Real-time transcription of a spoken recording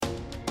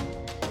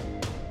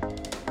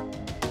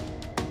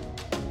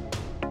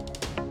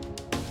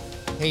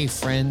Hey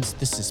friends,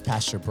 this is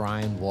Pastor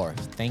Brian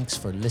Worth. Thanks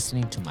for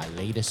listening to my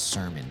latest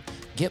sermon.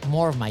 Get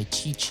more of my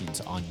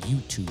teachings on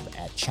YouTube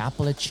at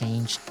Chapel of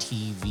Change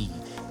TV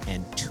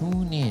and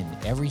tune in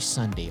every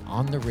Sunday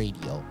on the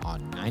radio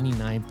on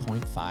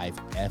 99.5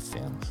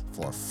 FM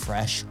for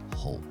fresh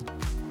hope.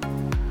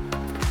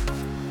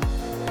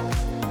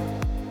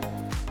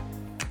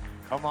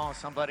 Come on,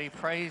 somebody,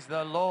 praise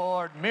the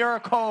Lord.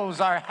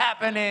 Miracles are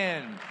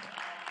happening.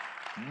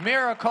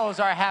 Miracles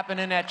are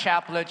happening at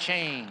Chapel of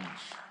Change.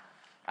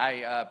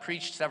 I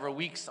preached several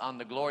weeks ago on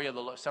the glory of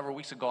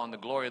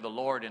the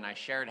Lord, and I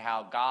shared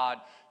how God,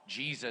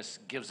 Jesus,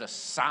 gives us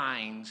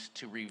signs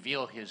to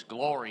reveal his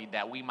glory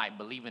that we might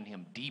believe in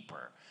him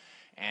deeper.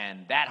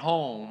 And that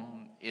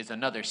home is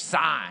another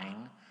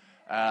sign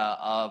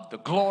of the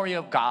glory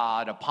of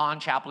God upon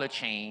Chapel of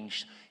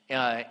Change,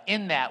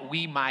 in that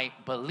we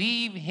might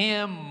believe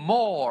him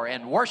more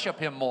and worship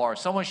him more.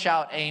 Someone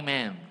shout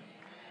amen.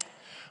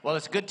 Well,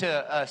 it's good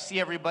to see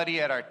everybody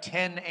at our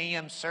 10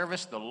 a.m.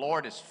 service. The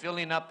Lord is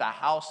filling up the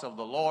house of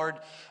the Lord,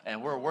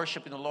 and we're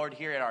worshiping the Lord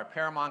here at our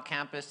Paramount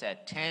campus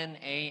at 10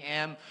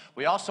 a.m.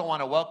 We also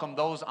want to welcome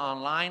those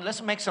online.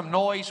 Let's make some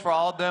noise for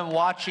all of them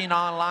watching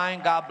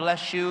online. God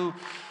bless you.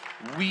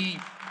 We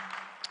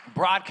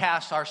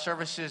broadcast our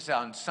services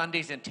on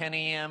Sundays at 10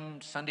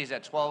 a.m., Sundays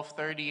at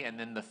 12:30, and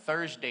then the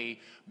Thursday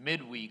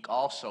midweek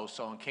also.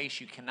 So in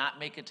case you cannot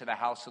make it to the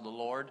house of the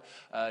Lord,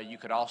 you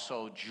could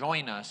also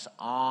join us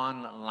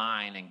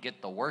online and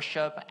get the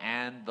worship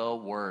and the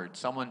word.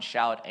 Someone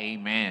shout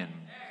amen.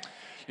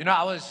 You know,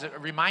 I was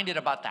reminded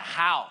about the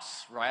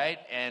house, right?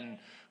 And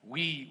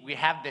we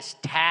have this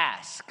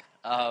task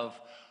of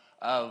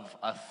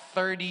a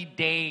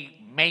 30-day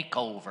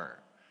makeover.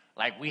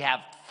 Like, we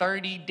have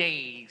 30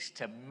 days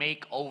to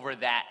make over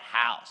that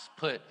house,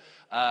 put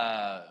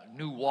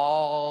new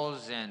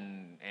walls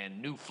and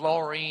new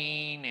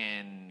flooring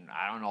and,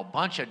 I don't know, a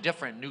bunch of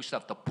different new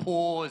stuff. The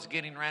pool is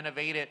getting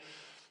renovated.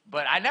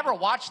 But I never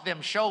watched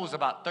them shows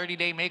about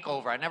 30-day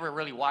makeover. I never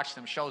really watched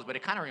them shows, but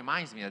it kind of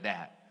reminds me of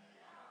that.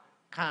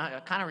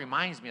 Kind of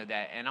reminds me of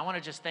that. And I want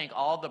to just thank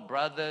all the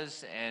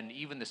brothers and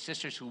even the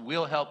sisters who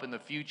will help in the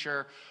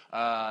future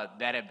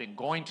that have been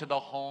going to the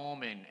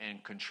home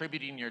and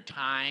contributing your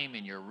time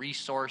and your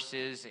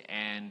resources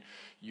and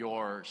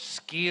your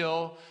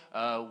skill.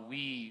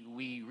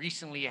 We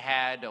recently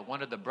had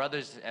one of the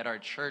brothers at our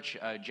church,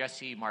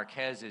 Jesse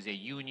Marquez, is a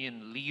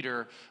union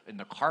leader in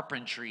the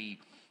carpentry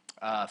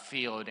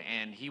field,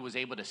 and he was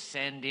able to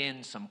send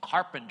in some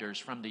carpenters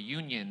from the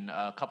union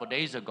a couple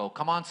days ago.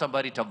 Come on,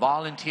 somebody, to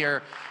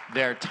volunteer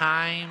their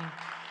time.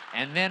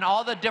 And then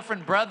all the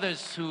different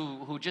brothers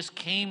who just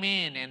came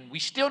in, and we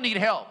still need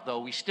help,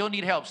 though. We still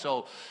need help.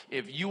 So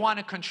if you want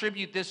to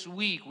contribute this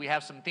week, we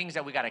have some things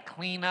that we got to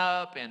clean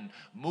up and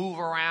move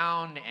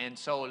around. And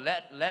so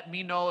let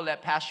me know,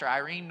 let Pastor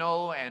Irene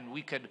know, and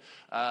we could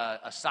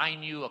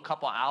assign you a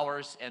couple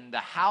hours. And the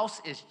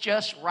house is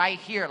just right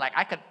here. Like,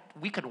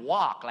 we could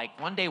walk. Like,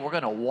 one day we're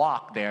going to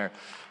walk there.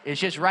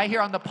 It's just right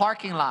here on the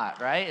parking lot,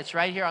 right? It's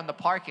right here on the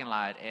parking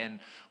lot. And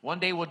one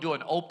day we'll do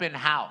an open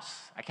house.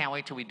 I can't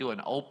wait till we do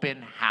an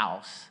open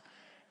house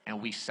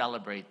and we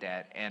celebrate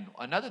that. And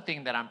another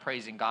thing that I'm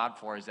praising God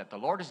for is that the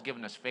Lord has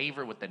given us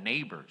favor with the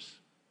neighbors.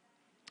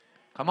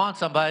 Come on,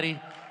 somebody.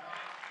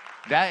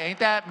 Ain't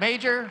that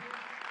major?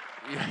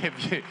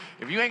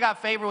 If you ain't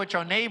got favor with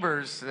your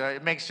neighbors,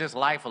 it makes just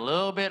life a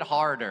little bit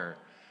harder.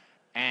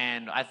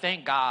 And I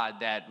thank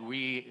God that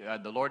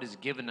the Lord has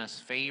given us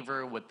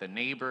favor with the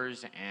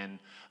neighbors. And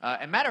as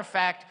a matter of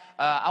fact,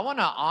 I want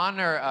to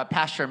honor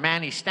Pastor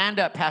Manny. Stand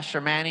up,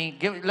 Pastor Manny.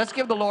 Let's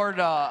give the Lord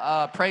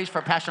praise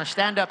for Pastor.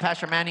 Stand up,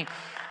 Pastor Manny.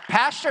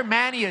 Pastor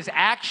Manny is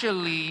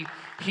actually,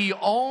 he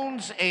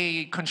owns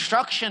a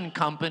construction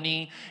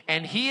company,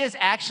 and he is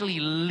actually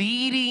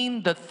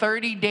leading the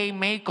 30-day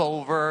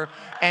makeover,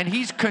 and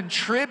he's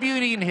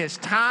contributing his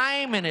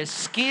time and his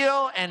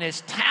skill and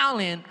his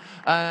talent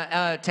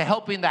to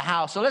helping the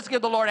house. So let's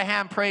give the Lord a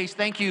hand praise.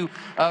 Thank you,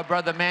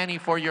 Brother Manny,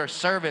 for your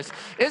service.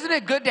 Isn't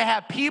it good to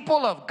have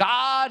people of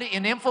God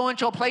in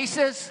influential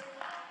places?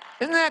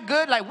 Isn't that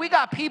good? Like, we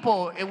got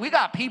people,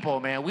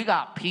 man. We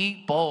got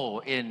people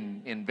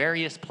in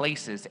various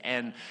places.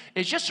 And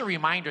it's just a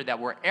reminder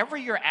that wherever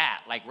you're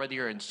at, like whether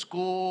you're in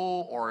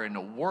school or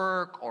in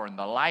work or in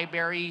the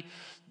library,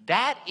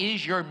 that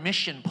is your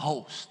mission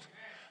post.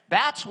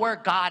 That's where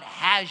God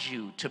has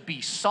you, to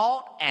be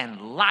salt and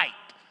light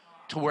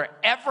to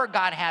wherever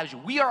God has you.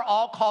 We are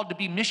all called to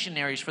be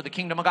missionaries for the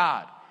kingdom of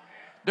God.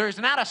 There's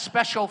not a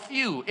special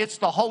few. It's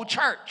the whole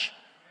church.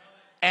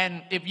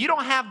 And if you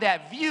don't have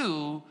that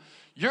view,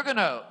 you're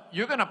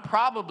gonna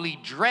probably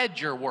dread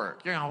your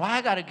work. You're gonna, why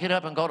I gotta get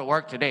up and go to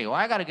work today?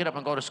 Why I gotta get up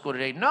and go to school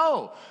today?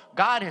 No,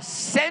 God is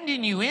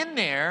sending you in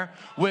there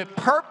with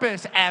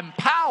purpose and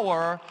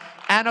power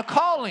and a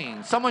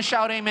calling. Someone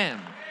shout amen.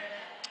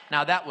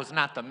 Now, that was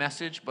not the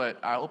message, but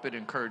I hope it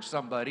encouraged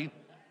somebody.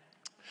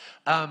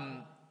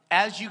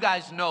 As you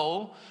guys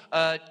know,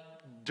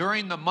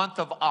 during the month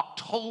of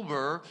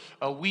October,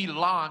 we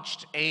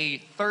launched a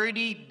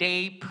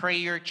 30-day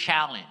prayer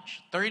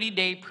challenge.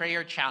 30-day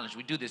prayer challenge.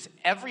 We do this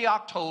every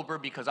October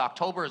because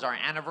October is our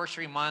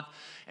anniversary month,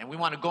 and we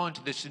want to go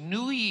into this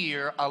new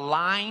year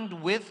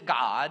aligned with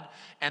God.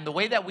 And the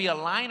way that we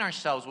align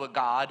ourselves with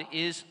God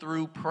is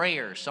through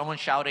prayer. Someone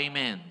shout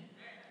amen.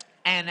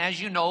 And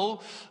as you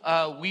know,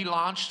 we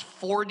launched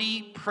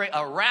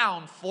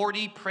around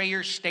 40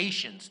 prayer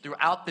stations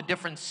throughout the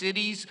different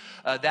cities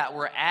that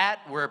we're at.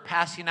 We're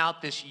passing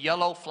out this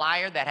yellow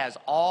flyer that has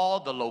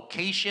all the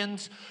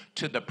locations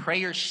to the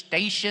prayer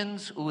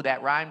stations. Ooh,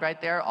 that rhymed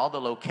right there. All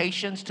the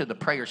locations to the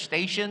prayer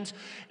stations.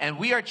 And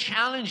we are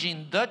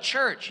challenging the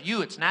church.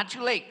 It's not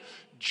too late.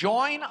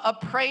 Join a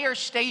prayer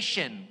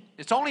station.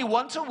 It's only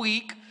once a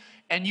week,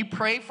 and you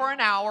pray for an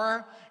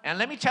hour. And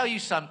let me tell you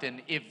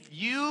something. If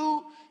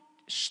you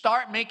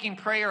start making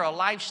prayer a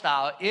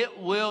lifestyle, it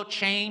will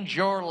change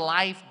your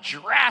life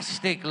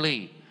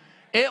drastically.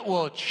 It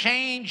will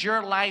change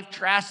your life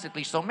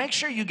drastically. So make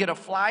sure you get a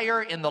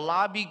flyer in the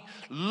lobby.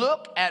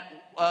 Look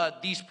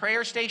at these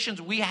prayer stations.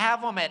 We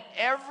have them at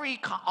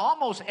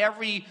almost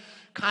every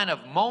kind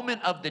of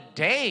moment of the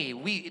day.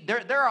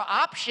 There are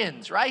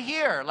options right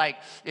here. Like,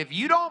 if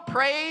you don't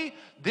pray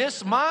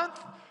this month,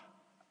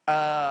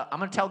 I'm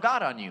going to tell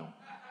God on you.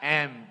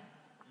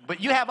 But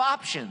you have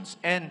options,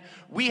 and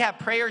we have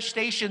prayer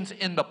stations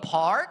in the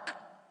park.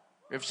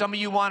 If some of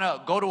you want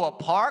to go to a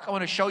park, I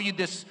want to show you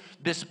this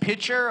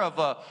picture of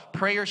a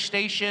prayer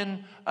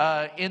station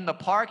in the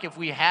park. If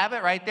we have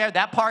it right there,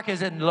 that park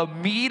is in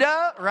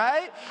Lomita,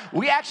 right?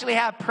 We actually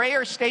have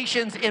prayer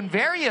stations in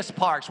various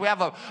parks. We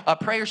have a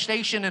prayer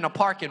station in a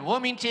park in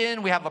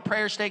Wilmington. We have a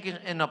prayer station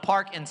in a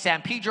park in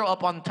San Pedro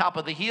up on top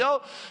of the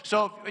hill.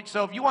 So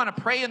if you want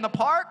to pray in the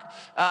park,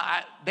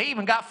 they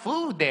even got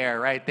food there,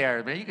 right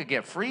there. You could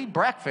get free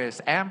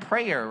breakfast and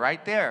prayer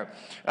right there.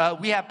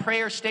 We have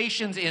prayer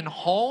stations in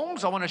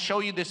homes. I want to show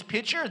you this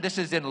picture. This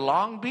is in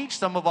Long Beach.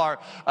 Some of our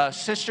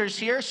sisters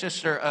here,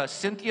 Sister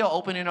Cynthia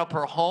opening up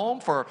her home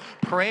for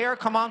prayer.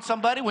 Come on,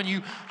 somebody.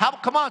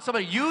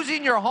 Somebody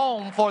using your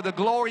home for the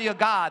glory of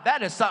God.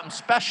 That is something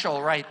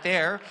special right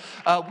there.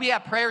 We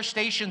have prayer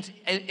stations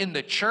in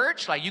the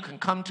church. Like, you can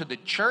come to the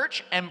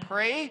church and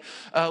pray.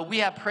 We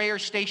have prayer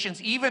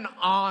stations even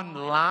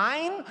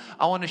online.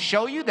 I want to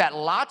show you that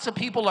lots of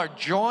people are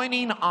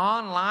joining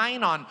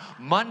online on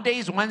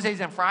Mondays, Wednesdays,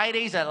 and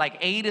Fridays at like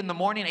 8 in the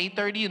morning,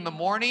 8:30 in the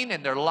morning,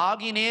 and they're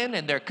logging in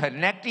and they're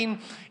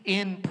connecting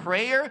in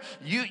prayer.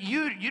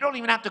 You don't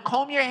even have to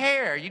comb your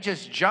hair. You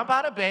just jump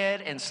out of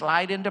bed and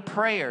slide into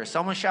prayer.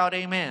 Someone shout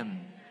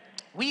amen.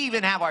 We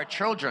even have our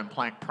children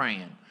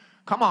praying.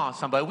 Come on,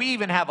 somebody. We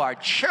even have our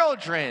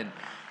children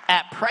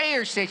at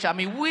prayer station. I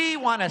mean, we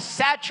want to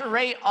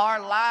saturate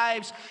our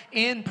lives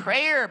in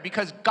prayer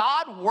because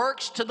God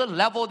works to the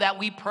level that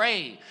we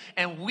pray,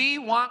 and we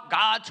want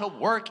God to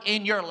work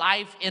in your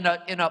life in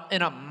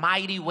a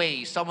mighty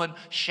way. Someone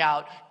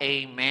shout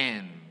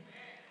amen.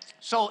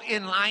 So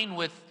in line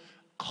with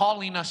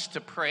calling us to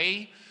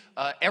pray,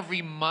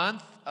 every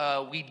month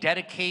we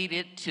dedicate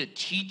it to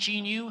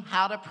teaching you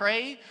how to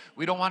pray.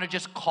 We don't want to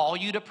just call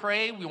you to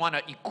pray. We want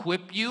to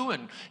equip you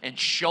and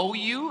show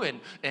you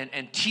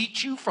and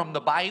teach you from the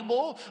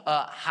Bible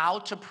how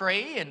to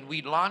pray. And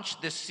we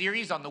launched this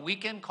series on the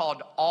weekend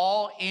called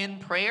All in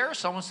Prayer.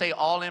 Someone say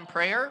All in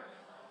Prayer.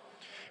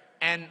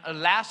 And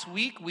last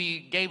week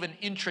we gave an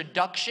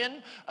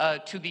introduction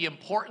to the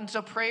importance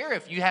of prayer.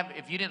 If you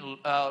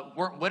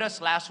weren't with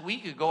us last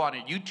week, you go on a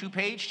YouTube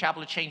page,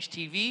 Chapel of Change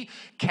TV,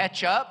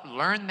 catch up,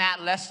 learn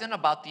that lesson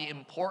about the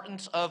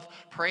importance of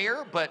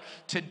prayer. But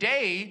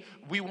today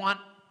we want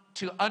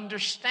to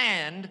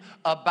understand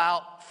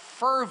about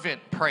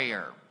fervent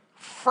prayer.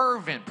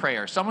 Fervent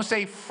prayer. Someone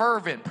say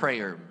fervent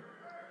prayer.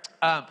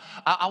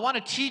 I want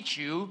to teach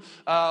you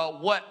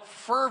what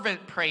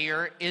fervent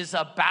prayer is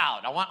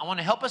about. I want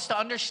to help us to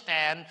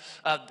understand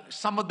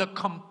some of the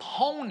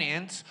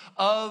components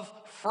of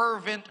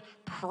fervent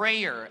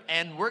prayer.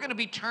 And we're going to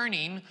be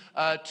turning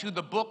to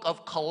the book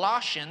of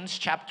Colossians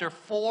chapter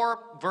 4,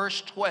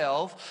 verse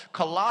 12.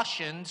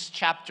 Colossians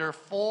chapter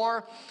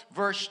 4,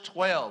 verse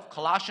 12.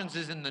 Colossians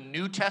is in the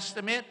New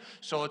Testament,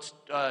 so it's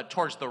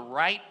towards the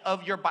right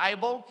of your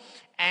Bible.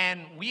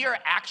 And we are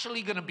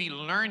actually going to be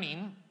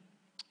learning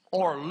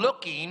or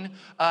looking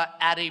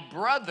at a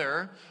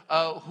brother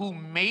who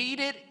made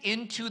it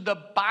into the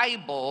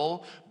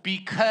Bible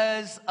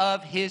because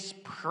of his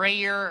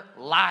prayer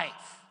life.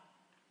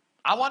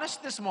 I want us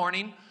this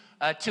morning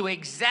to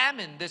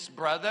examine this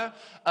brother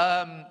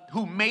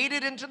who made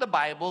it into the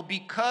Bible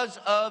because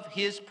of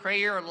his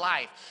prayer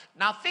life.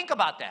 Now think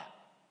about that.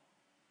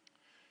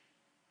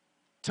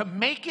 To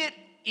make it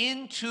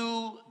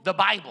into the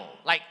Bible,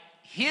 like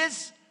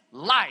his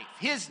life,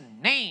 his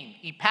name,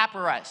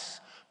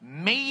 Epaphras,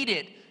 made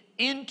it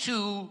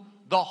into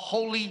the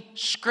Holy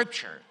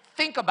Scripture.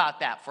 Think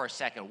about that for a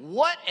second.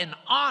 What an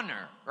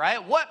honor, right?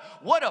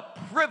 What a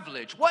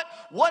privilege. What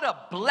a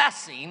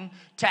blessing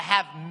to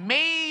have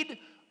made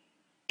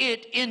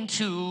it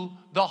into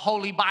the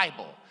Holy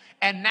Bible.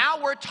 And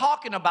now we're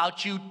talking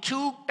about you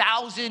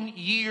 2,000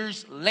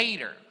 years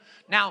later.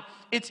 Now,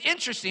 it's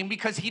interesting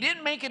because he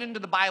didn't make it into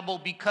the Bible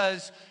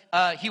because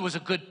he was a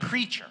good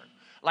preacher.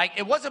 Like,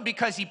 it wasn't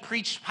because he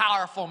preached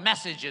powerful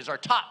messages or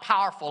taught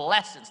powerful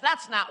lessons.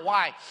 That's not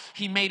why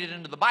he made it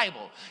into the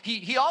Bible.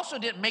 He also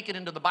didn't make it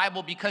into the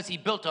Bible because he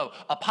built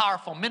a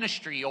powerful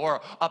ministry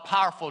or a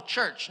powerful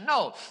church.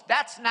 No,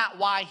 that's not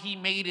why he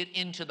made it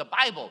into the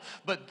Bible.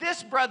 But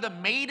this brother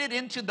made it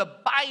into the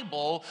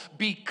Bible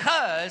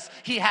because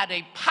he had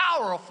a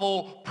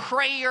powerful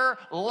prayer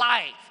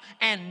life.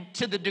 And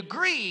to the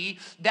degree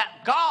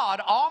that God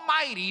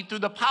Almighty, through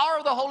the power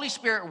of the Holy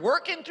Spirit,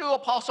 working through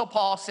Apostle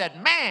Paul,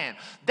 said, man,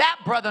 that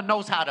brother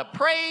knows how to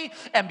pray.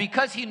 And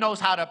because he knows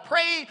how to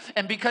pray,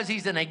 and because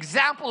he's an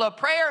example of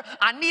prayer,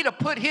 I need to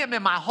put him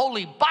in my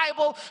Holy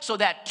Bible so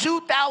that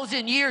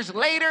 2,000 years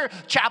later,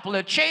 Chapel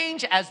of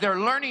Change, as they're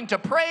learning to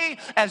pray,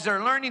 as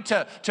they're learning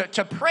to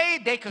pray,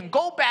 they can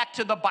go back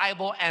to the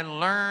Bible and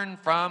learn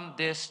from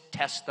this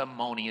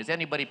testimony. Is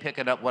anybody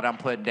picking up what I'm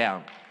putting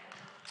down?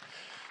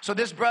 So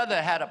this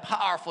brother had a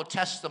powerful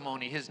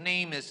testimony. His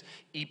name is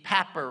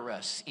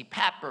Epaphras.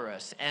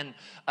 And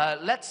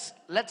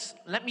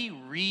let me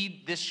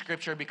read this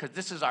scripture because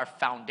this is our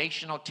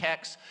foundational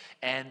text.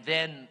 And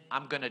then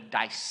I'm going to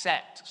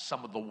dissect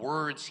some of the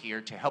words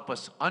here to help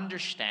us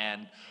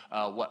understand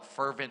what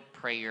fervent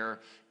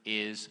prayer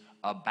is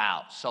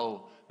about.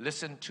 So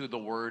listen to the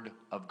word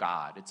of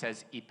God. It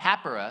says,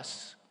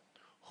 Epaphras,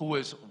 who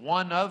is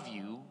one of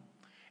you,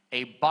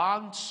 a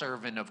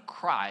bondservant of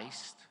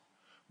Christ,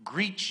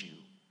 greet you,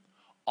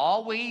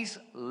 always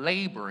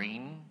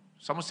laboring.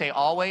 Someone say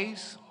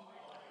always.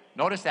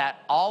 Notice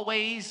that,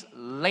 always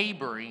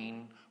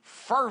laboring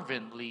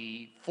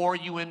fervently for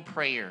you in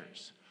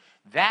prayers,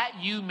 that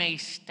you may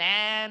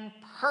stand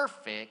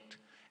perfect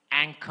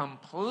and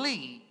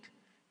complete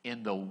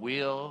in the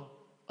will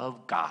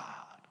of God.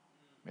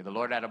 May the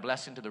Lord add a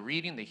blessing to the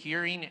reading, the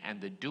hearing, and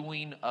the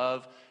doing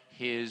of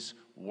his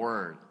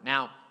word.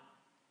 Now,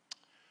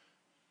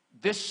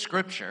 this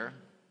scripture,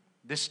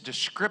 this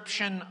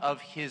description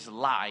of his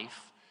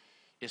life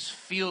is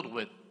filled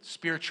with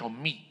spiritual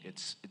meat.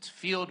 It's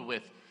filled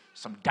with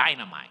some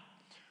dynamite.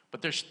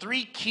 But there's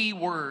three key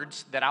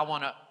words that I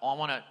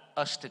want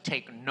us to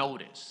take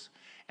notice.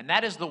 And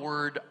that is the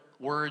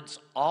words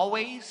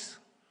always,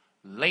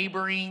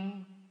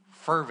 laboring,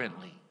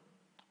 fervently.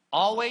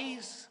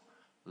 Always,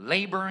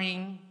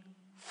 laboring,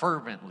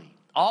 fervently.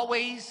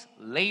 Always,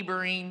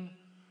 laboring,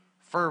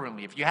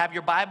 fervently. If you have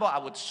your Bible, I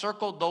would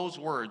circle those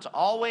words.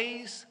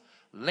 Always,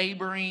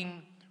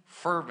 laboring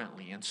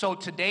fervently. And so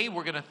today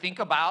we're going to think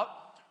about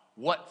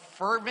what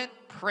fervent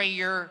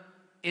prayer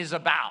is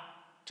about.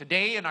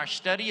 Today in our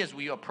study, as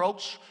we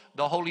approach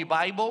the Holy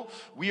Bible,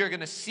 we are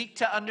going to seek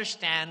to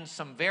understand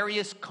some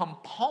various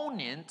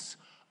components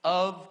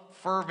of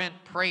fervent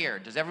prayer.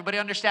 Does everybody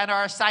understand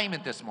our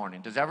assignment this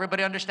morning? Does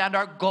everybody understand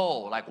our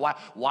goal? Like,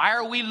 why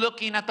are we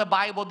looking at the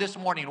Bible this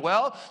morning?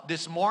 Well,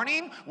 this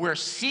morning we're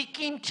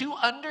seeking to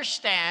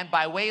understand,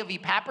 by way of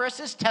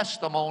Epaphras'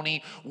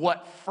 testimony,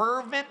 what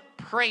fervent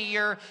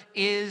prayer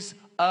is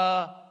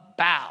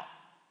about.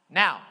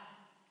 Now,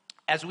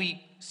 as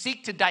we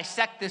seek to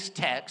dissect this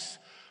text,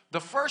 the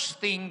first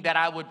thing that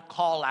I would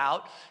call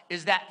out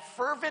is that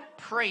fervent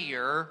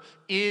prayer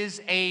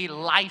is a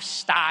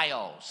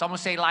lifestyle. Someone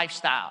say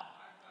lifestyle.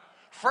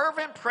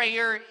 Fervent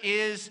prayer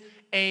is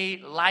a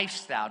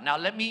lifestyle. Now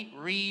let me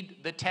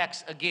read the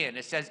text again.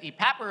 It says,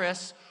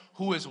 Epaphras,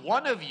 who is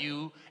one of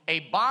you,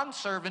 a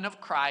bondservant of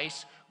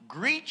Christ,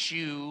 greets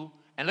you,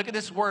 and look at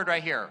this word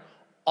right here,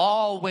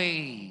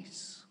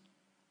 always.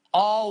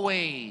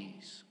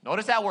 Always.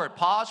 Notice that word.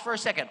 Pause for a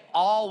second.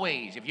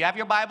 Always. If you have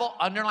your Bible,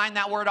 underline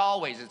that word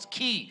always. It's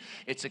key.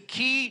 It's a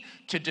key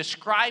to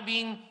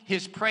describing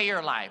his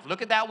prayer life.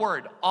 Look at that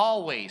word,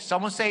 always.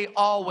 Someone say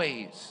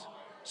always.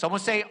 Someone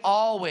say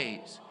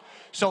always.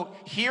 So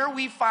here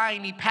we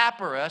find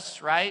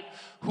Epaphras, right,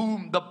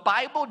 whom the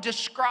Bible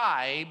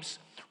describes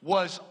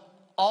was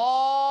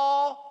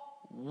always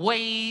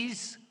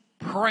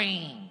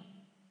praying.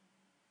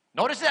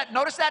 Notice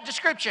that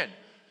description.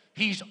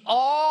 He's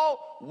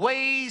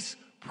always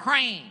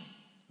praying,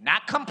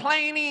 not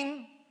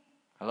complaining.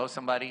 Hello,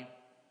 somebody.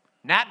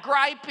 Not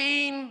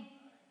griping,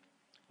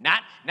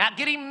 not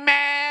getting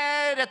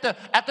mad at the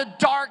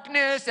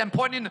darkness and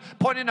pointing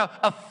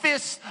a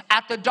fist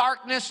at the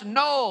darkness.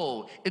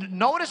 No.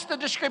 Notice the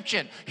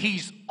description.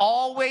 He's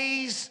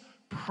always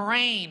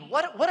praying.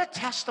 What a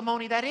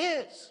testimony that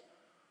is.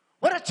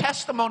 What a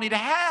testimony to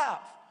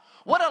have.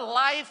 What a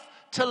life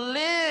to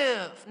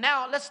live.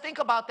 Now, let's think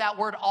about that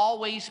word,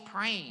 always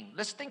praying.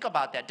 Let's think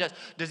about that.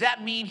 Does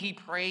that mean he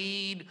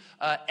prayed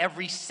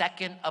every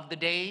second of the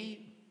day?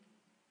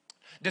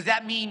 Does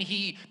that mean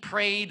he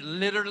prayed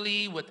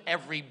literally with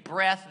every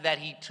breath that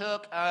he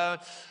took? I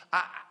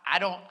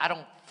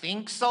don't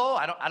think so.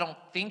 I don't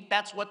think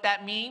that's what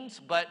that means.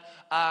 But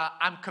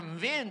I'm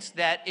convinced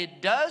that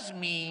it does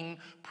mean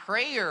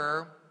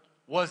prayer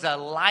was a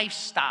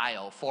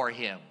lifestyle for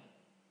him.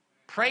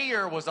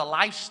 Prayer was a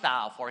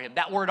lifestyle for him.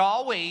 That word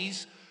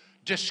always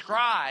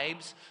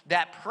describes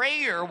that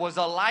prayer was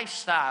a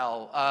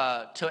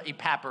lifestyle to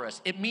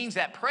Epaphras. It means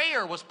that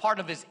prayer was part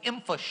of his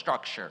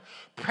infrastructure.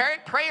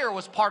 Prayer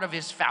was part of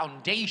his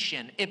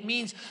foundation. It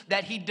means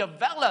that he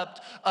developed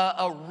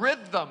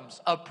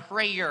rhythms of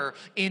prayer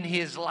in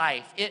his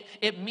life.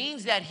 It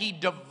means that he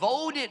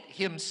devoted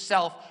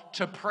himself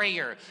to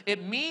prayer.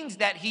 It means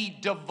that he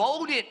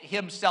devoted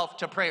himself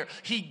to prayer.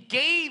 He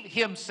gave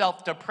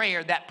himself to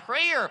prayer. That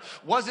prayer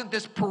wasn't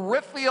this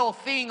peripheral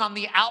thing on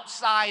the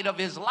outside of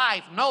his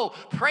life. No,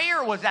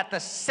 prayer was at the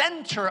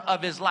center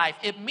of his life.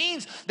 It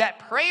means that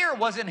prayer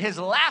wasn't his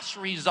last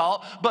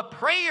result, but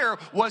prayer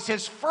was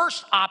his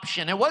first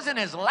option. It wasn't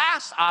his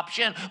last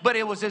option, but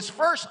it was his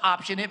first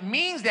option. It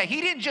means that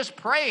he didn't just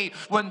pray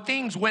when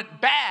things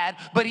went bad,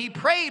 but he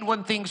prayed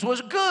when things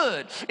was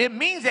good. It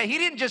means that he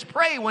didn't just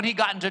pray when he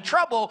got into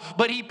trouble,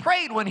 but he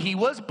prayed when he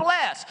was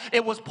blessed.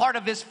 It was part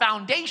of his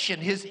foundation,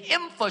 his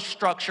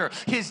infrastructure,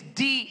 his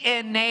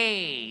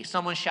DNA.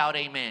 Someone shout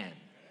amen.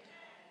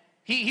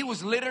 He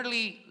was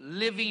literally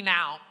living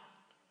out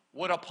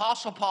what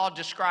Apostle Paul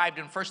described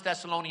in 1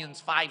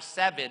 Thessalonians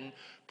 5:7,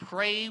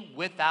 pray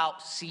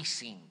without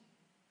ceasing.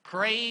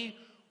 Pray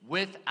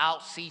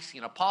without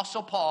ceasing.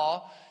 Apostle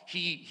Paul,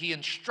 he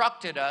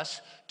instructed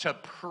us to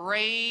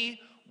pray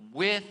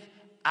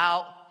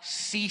without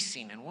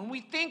ceasing. And when we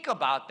think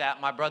about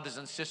that, my brothers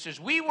and sisters,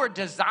 we were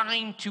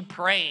designed to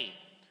pray.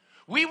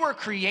 We were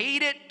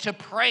created to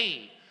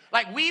pray.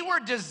 Like, we were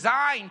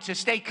designed to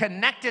stay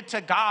connected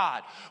to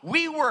God.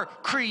 We were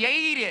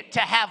created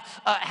to have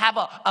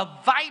a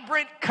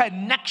vibrant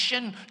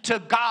connection to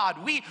God.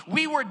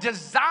 We were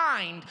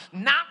designed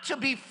not to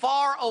be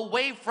far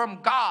away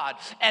from God.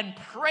 And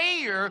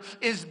prayer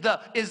is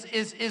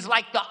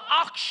like the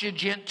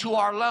oxygen to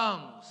our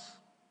lungs.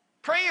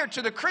 Prayer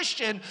to the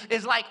Christian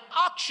is like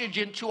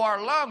oxygen to our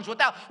lungs.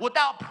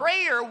 Without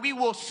prayer, we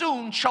will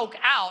soon choke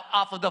out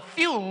off of the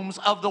fumes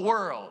of the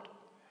world.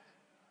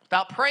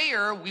 Without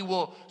prayer, we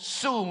will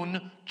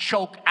soon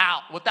choke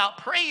out. Without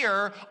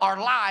prayer, our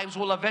lives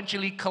will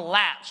eventually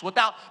collapse.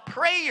 Without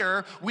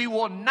prayer, we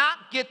will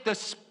not get the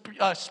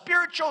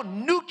spiritual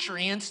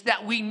nutrients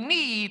that we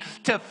need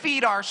to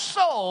feed our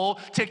soul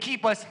to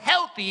keep us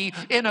healthy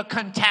in a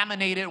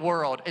contaminated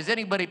world. Is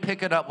anybody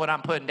picking up what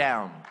I'm putting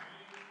down?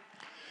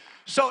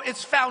 So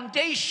it's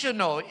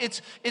foundational,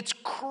 it's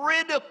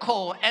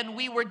critical, and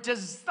we were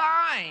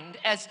designed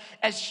as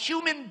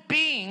human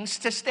beings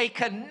to stay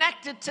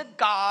connected to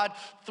God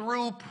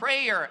through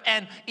prayer.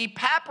 And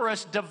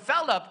Epaphras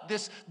developed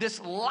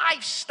this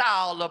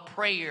lifestyle of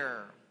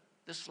prayer.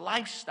 This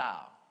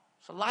lifestyle.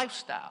 It's a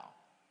lifestyle.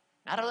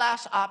 Not a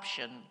last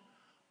option,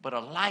 but a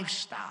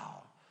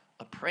lifestyle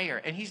of prayer.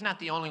 And he's not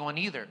the only one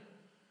either.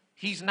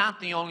 He's not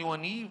the only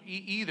one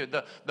either.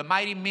 The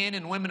mighty men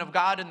and women of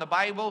God in the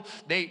Bible,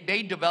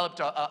 they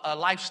developed a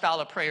lifestyle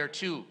of prayer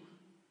too.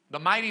 The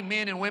mighty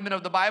men and women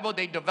of the Bible,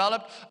 they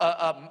developed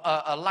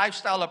a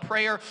lifestyle of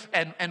prayer,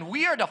 and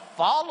we are to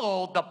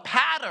follow the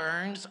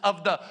patterns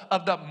of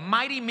the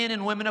mighty men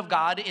and women of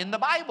God in the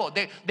Bible.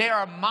 They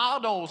are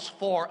models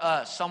for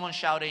us. Someone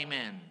shout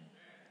amen.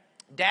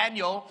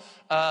 Daniel,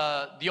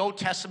 the Old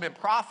Testament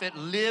prophet,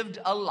 lived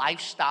a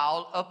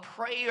lifestyle of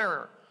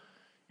prayer.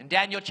 In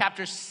Daniel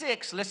chapter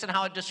 6, listen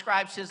how it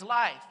describes his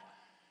life.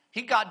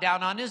 He got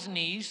down on his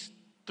knees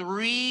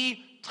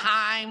 3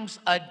 times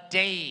a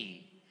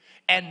day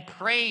and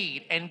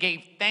prayed and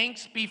gave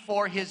thanks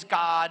before his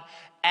God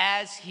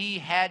as he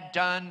had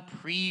done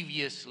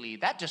previously.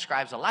 That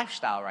describes a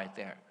lifestyle right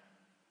there.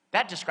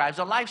 That describes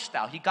a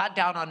lifestyle. He got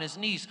down on his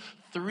knees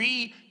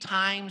 3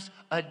 times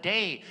a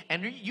day.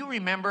 And you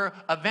remember,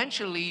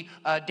 eventually,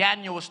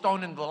 Daniel was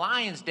thrown into the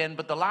lion's den,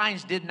 but the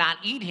lions did not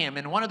eat him.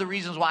 And one of the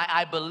reasons why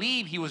I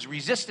believe he was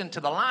resistant to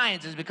the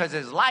lions is because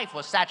his life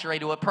was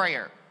saturated with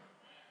prayer.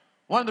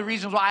 One of the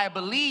reasons why I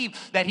believe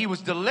that he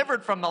was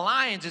delivered from the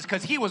lions is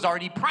because he was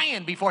already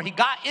praying before he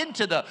got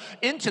into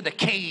the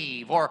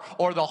cave or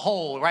the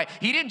hole, right?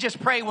 He didn't just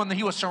pray when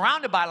he was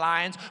surrounded by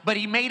lions, but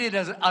he made it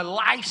as a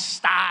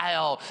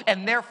lifestyle,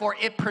 and therefore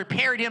it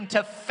prepared him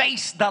to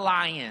face the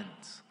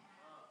lions.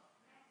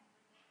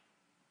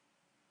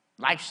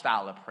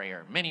 Lifestyle of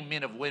prayer. Many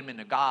men and women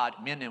of God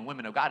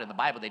in the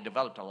Bible, they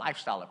developed a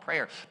lifestyle of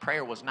prayer.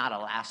 Prayer was not a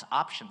last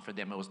option for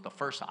them. It was the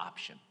first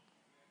option.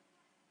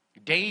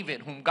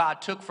 David, whom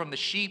God took from the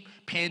sheep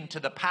pen to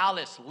the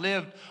palace,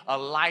 lived a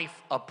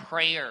life of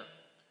prayer.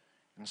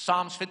 In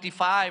Psalms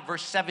 55,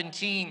 verse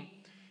 17,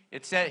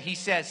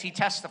 he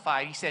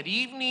testified, he said,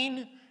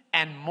 evening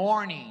and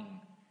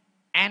morning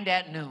and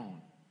at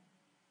noon.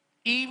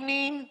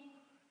 Evening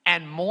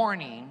and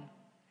morning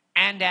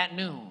and at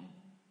noon.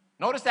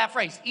 Notice that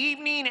phrase,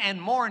 evening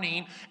and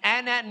morning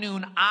and at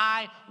noon,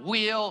 I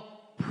will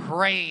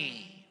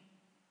pray.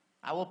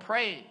 I will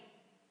pray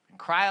and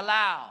cry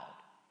aloud.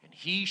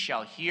 He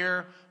shall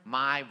hear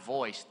my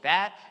voice.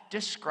 That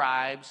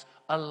describes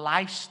a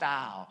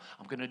lifestyle.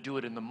 I'm going to do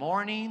it in the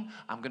morning,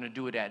 I'm going to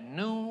do it at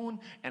noon,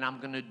 and I'm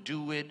going to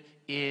do it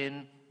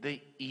in the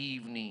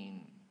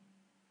evening.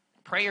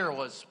 Prayer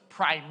was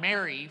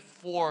primary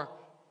for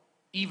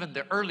even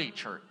the early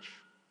church.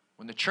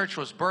 When the church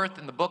was birthed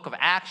in the book of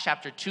Acts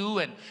chapter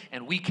 2,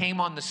 and we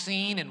came on the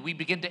scene and we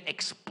began to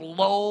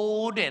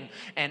explode,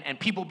 and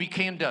people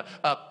began to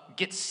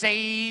get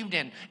saved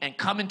and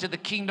come into the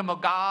kingdom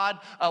of God.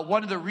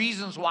 One of the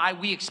reasons why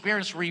we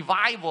experienced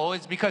revival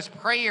is because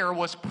prayer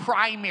was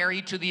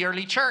primary to the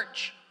early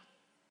church.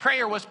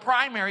 Prayer was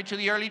primary to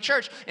the early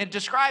church. It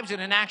describes it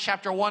in Acts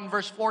chapter 1,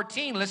 verse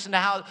 14. Listen to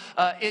how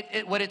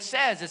what it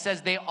says. It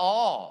says they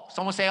all,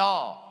 someone say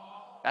all.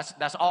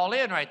 That's all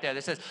in right there.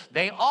 It says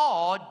they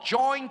all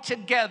joined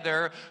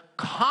together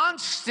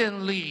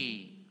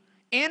constantly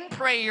in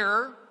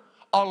prayer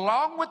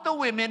along with the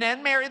women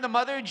and Mary, the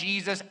mother of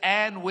Jesus,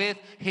 and with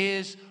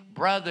his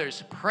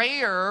brothers.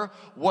 Prayer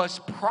was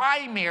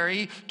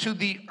primary to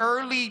the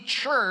early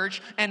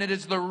church, and it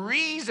is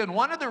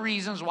one of the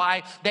reasons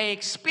why they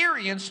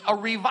experienced a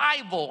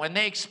revival, and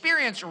they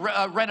experienced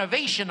a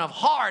renovation of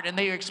heart, and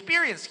they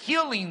experienced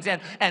healings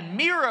and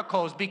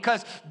miracles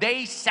because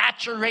they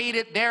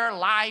saturated their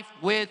life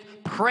with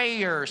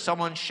prayer.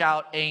 Someone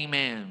shout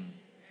amen.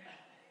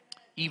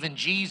 Even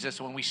Jesus,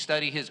 when we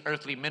study his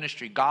earthly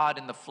ministry, God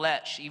in the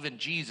flesh, even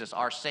Jesus,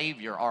 our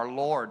Savior, our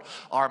Lord,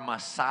 our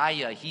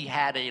Messiah, he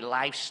had a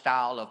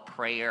lifestyle of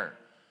prayer.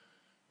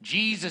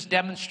 Jesus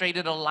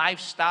demonstrated a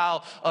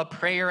lifestyle of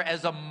prayer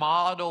as a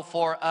model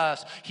for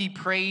us. He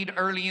prayed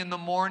early in the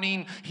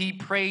morning. He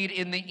prayed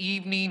in the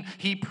evening.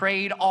 He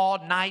prayed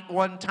all night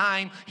one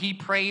time. He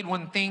prayed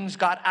when things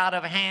got out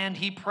of hand.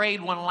 He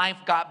prayed when life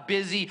got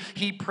busy.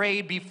 He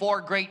prayed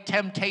before great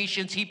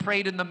temptations. He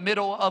prayed in the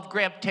middle of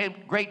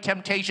great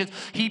temptations.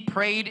 He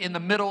prayed in the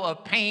middle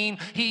of pain.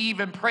 He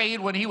even prayed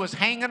when he was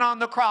hanging on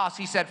the cross.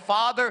 He said,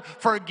 Father,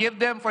 forgive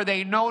them, for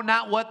they know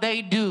not what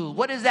they do.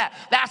 What is that?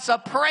 That's a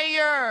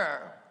prayer.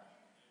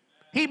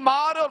 He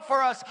modeled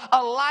for us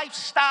a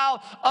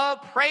lifestyle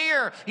of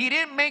prayer. He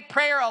didn't make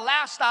prayer a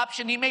last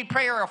option. He made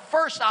prayer a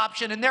first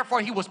option, and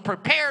therefore he was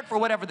prepared for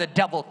whatever the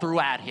devil threw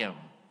at him. Amen.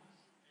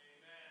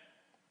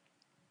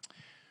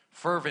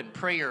 Fervent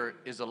prayer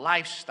is a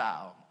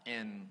lifestyle,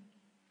 and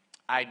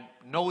I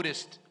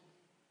noticed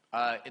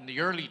in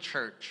the early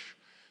church,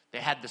 they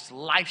had this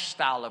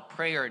lifestyle of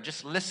prayer.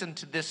 Just listen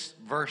to this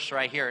verse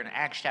right here in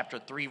Acts chapter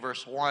 3,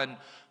 verse 1,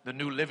 the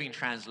New Living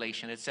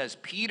Translation. It says,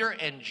 Peter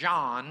and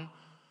John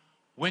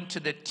went to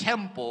the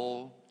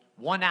temple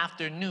one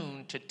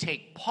afternoon to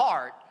take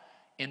part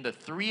in the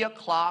 3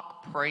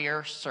 o'clock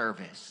prayer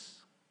service.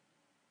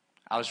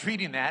 I was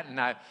reading that,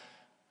 and I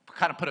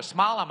kind of put a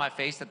smile on my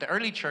face that the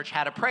early church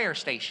had a prayer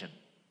station.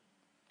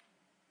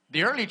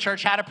 The early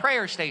church had a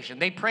prayer station.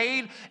 They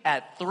prayed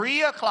at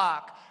 3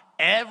 o'clock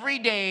every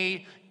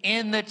day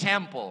in the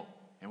temple.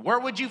 And where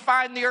would you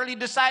find the early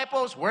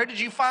disciples? Where did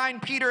you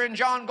find Peter and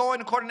John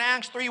going? According to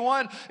Acts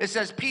 3:1, it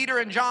says Peter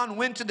and John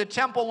went to the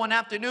temple one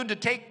afternoon to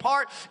take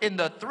part in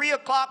the 3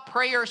 o'clock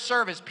prayer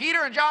service.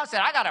 Peter and John said,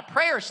 I got a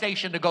prayer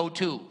station to go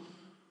to.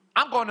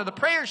 I'm going to the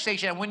prayer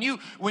station. And when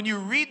you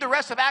read the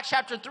rest of Acts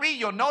chapter 3,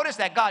 you'll notice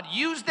that God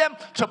used them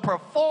to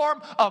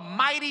perform a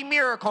mighty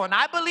miracle. And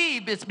I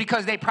believe it's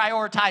because they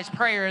prioritized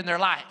prayer in their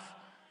life.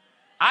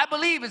 I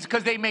believe it's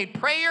because they made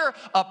prayer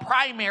a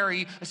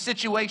primary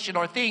situation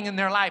or thing in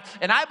their life.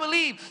 And I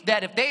believe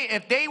that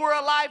if they were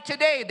alive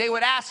today, they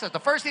would ask us. The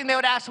first thing they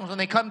would ask us when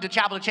they come to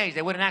Chapel of Change,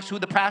 they wouldn't ask who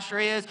the pastor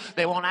is.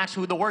 They won't ask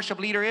who the worship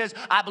leader is.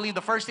 I believe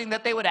the first thing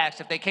that they would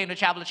ask if they came to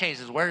Chapel of Change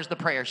is, where's the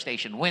prayer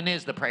station? When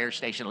is the prayer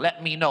station?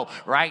 Let me know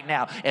right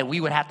now. And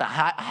we would have to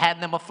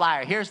hand them a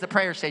flyer. Here's the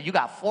prayer station. You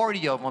got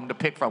 40 of them to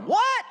pick from.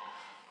 What?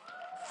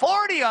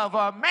 40 of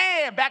them?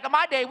 Man, back in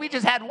my day, we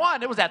just had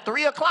one. It was at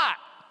 3 o'clock.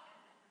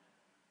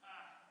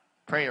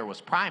 Prayer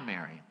was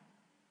primary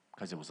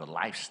because it was a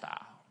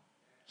lifestyle.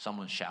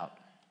 Someone shout,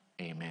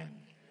 amen.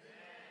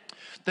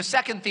 The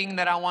second thing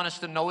that I want us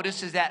to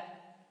notice is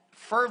that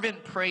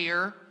fervent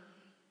prayer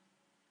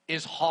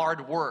is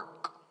hard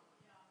work.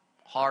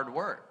 Hard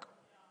work.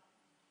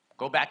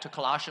 Go back to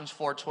Colossians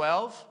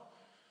 4:12.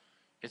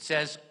 It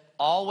says,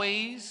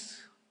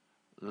 always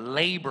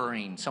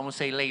laboring. Someone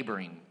say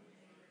laboring.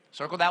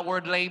 Circle that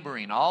word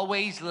laboring.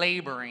 Always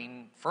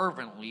laboring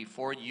fervently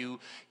for you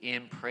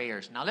in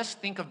prayers. Now let's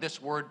think of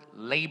this word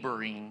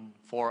laboring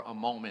for a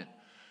moment.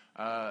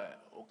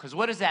 Because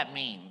what does that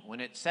mean?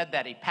 When it said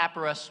that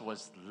Epaphras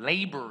was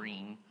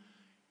laboring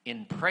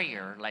in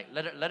prayer, like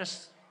let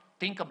us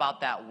think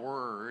about that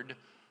word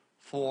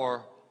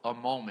for a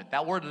moment.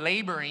 That word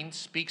laboring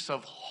speaks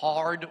of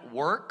hard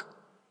work.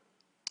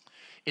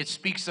 It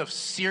speaks of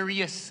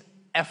serious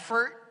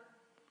effort.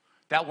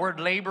 That word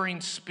laboring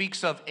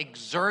speaks of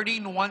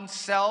exerting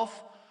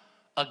oneself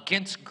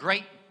against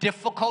great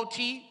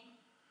difficulty.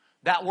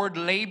 That word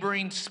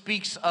laboring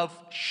speaks of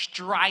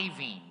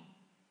striving.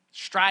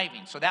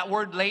 Striving. So that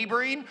word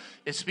laboring,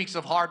 it speaks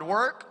of hard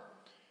work.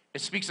 It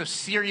speaks of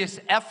serious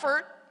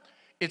effort.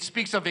 It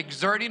speaks of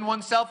exerting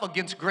oneself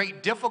against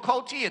great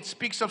difficulty. It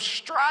speaks of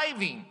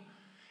striving.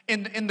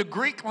 In the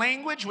Greek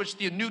language, which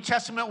the New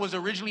Testament was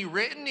originally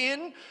written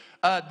in,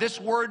 This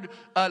word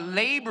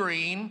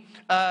laboring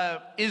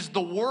is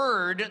the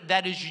word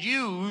that is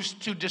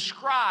used to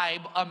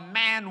describe a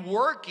man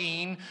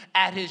working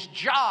at his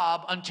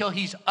job until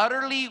he's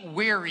utterly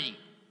weary.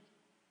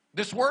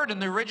 This word in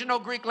the original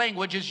Greek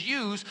language is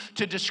used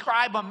to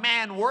describe a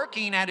man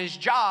working at his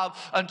job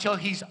until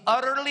he's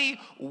utterly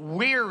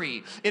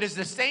weary. It is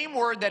the same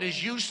word that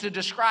is used to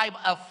describe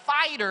a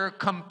fighter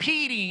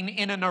competing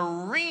in an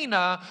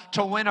arena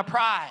to win a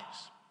prize.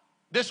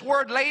 This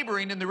word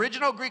laboring in the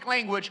original Greek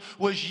language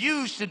was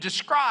used to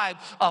describe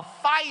a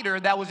fighter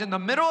that was in the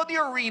middle of the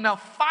arena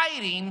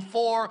fighting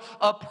for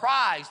a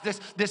prize.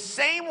 This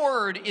same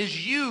word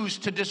is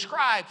used to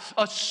describe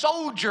a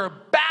soldier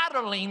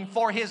battling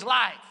for his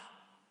life.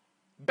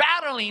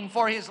 Battling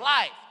for his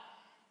life.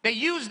 They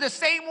use the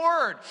same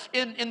word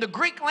in the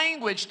Greek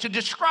language to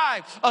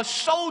describe a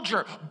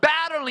soldier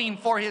battling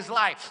for his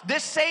life.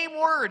 This same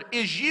word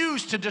is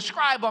used to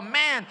describe a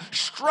man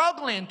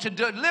struggling to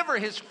deliver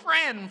his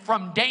friend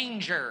from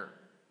danger.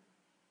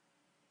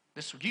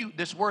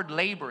 This word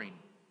laboring,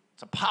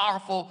 it's a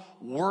powerful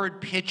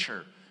word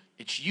picture.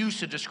 It's used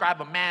to describe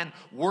a man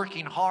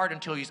working hard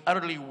until he's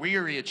utterly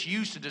weary. It's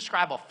used to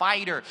describe a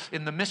fighter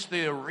in the midst of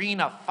the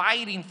arena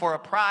fighting for a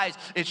prize.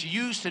 It's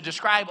used to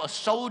describe a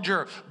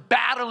soldier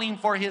battling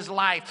for his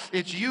life.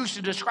 It's used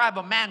to describe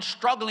a man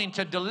struggling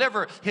to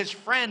deliver his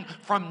friend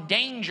from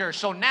danger.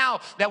 So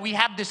now that we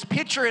have this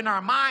picture in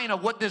our mind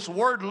of what this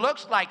word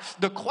looks like,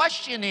 the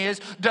question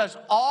is, does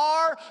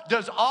our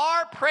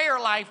prayer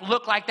life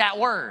look like that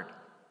word?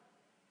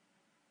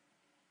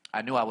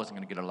 I knew I wasn't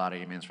going to get a lot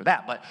of amens for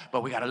that,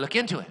 but we got to look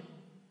into it.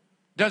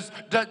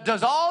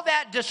 Does all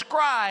that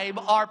describe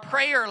our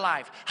prayer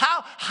life?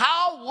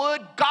 How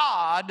would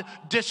God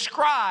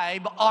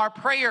describe our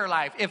prayer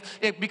life?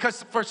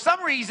 Because for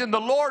some reason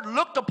the Lord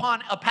looked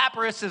upon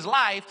Epaphras'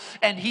 life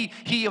and he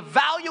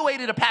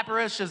evaluated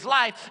Epaphras'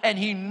 life and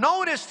he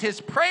noticed his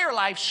prayer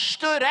life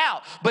stood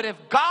out. But if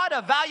God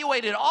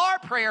evaluated our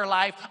prayer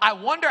life, I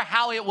wonder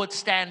how it would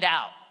stand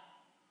out.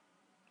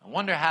 I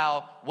wonder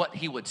what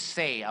he would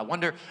say. I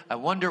wonder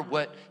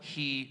what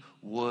he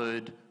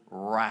would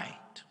write.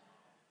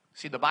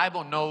 See, the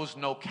Bible knows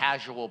no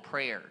casual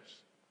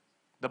prayers.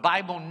 The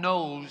Bible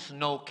knows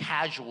no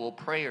casual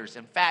prayers.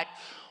 In fact,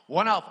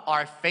 one of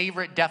our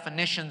favorite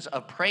definitions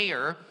of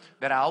prayer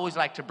that I always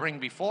like to bring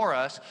before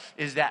us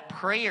is that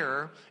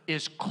prayer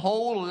is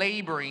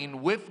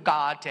co-laboring with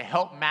God to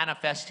help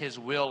manifest his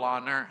will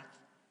on earth.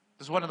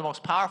 This is one of the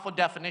most powerful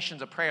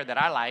definitions of prayer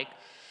that I like.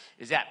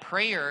 Is that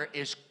prayer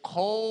is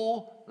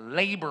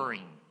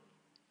co-laboring.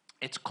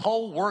 It's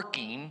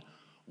co-working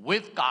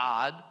with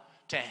God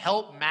to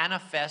help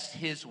manifest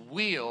his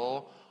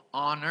will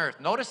on earth.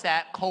 Notice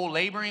that,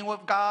 co-laboring with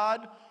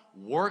God,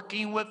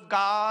 working with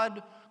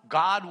God.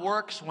 God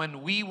works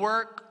when we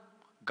work.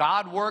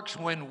 God works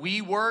when we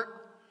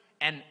work.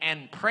 And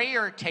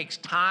prayer takes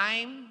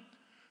time.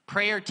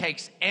 Prayer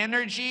takes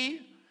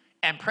energy.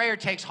 And prayer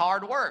takes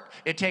hard work.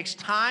 It takes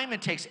time,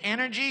 it takes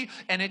energy,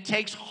 and it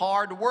takes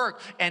hard work.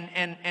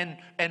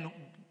 And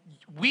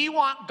we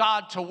want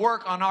God to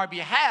work on our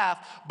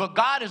behalf, but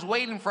God is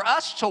waiting for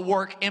us to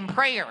work in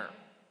prayer.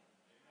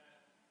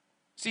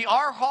 See,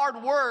 our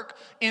hard work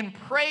in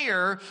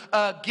prayer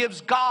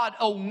gives God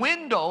a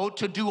window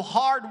to do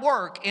hard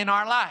work in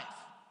our life.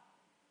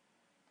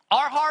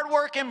 Our hard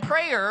work in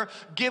prayer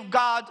give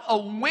God a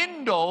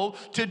window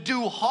to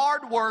do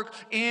hard work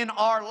in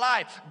our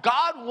life.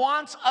 God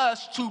wants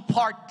us to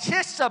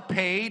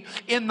participate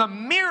in the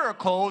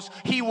miracles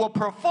he will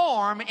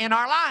perform in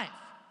our life.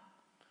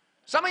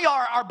 Some of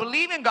y'all are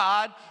believing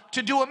God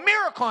to do a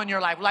miracle in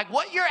your life. Like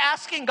what you're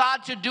asking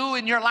God to do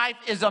in your life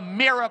is a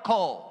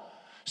miracle.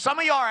 Some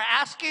of y'all are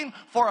asking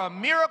for a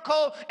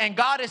miracle, and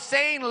God is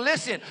saying,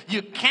 listen,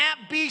 you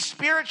can't be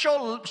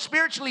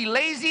spiritually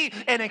lazy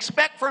and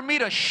expect for me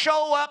to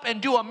show up and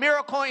do a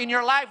miracle in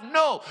your life.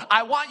 No,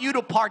 I want you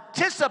to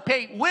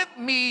participate with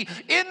me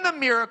in the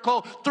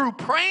miracle through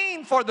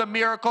praying for the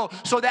miracle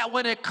so that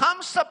when it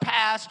comes to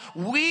pass,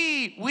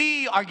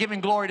 we are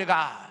giving glory to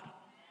God.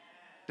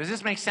 Does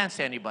this make sense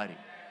to anybody?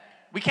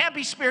 We can't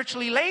be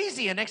spiritually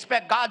lazy and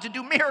expect God to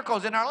do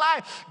miracles in our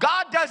life.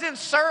 God doesn't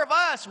serve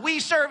us. We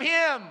serve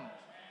him.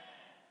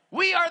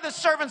 We are the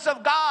servants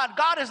of God.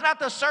 God is not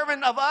the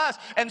servant of us.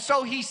 And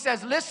so he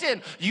says,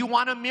 listen, you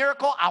want a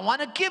miracle? I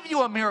want to give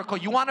you a miracle.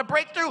 You want a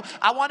breakthrough?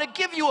 I want to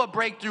give you a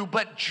breakthrough.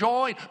 But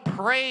join,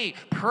 pray.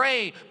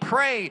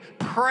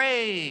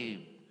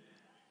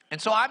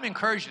 And so I'm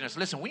encouraging us.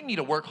 Listen, we need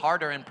to work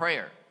harder in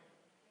prayer.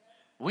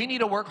 We need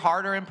to work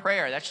harder in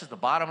prayer. That's just the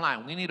bottom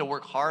line. We need to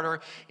work harder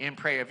in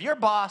prayer. If your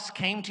boss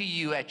came to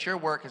you at your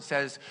work and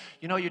says,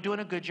 you know, you're doing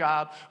a good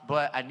job,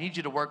 but I need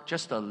you to work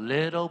just a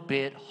little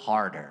bit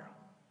harder.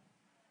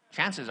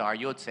 Chances are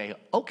you would say,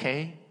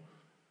 okay,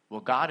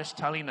 well, God is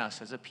telling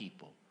us as a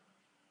people,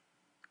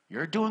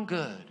 you're doing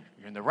good.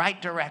 You're in the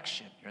right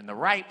direction. You're in the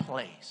right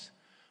place.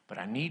 But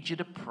I need you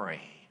to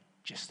pray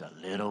just a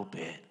little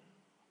bit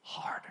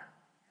harder.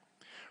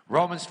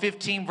 Romans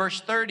 15,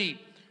 verse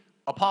 30.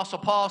 Apostle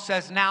Paul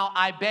says, now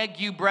I beg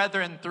you,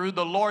 brethren, through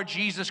the Lord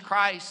Jesus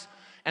Christ,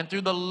 and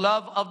through the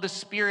love of the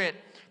Spirit,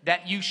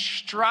 that you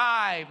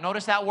strive,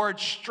 notice that word,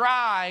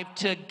 strive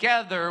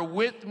together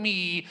with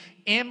me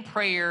in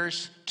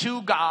prayers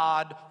to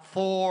God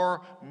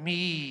for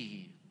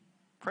me.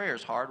 Prayer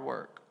is hard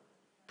work.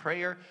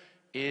 Prayer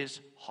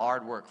is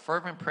hard work.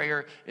 Fervent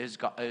prayer is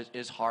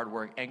hard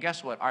work. And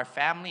guess what? Our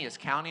family is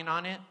counting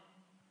on it.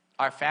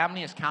 Our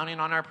family is counting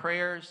on our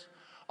prayers.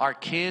 Our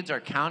kids are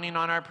counting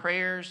on our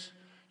prayers.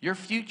 Your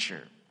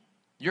future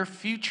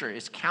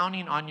is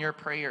counting on your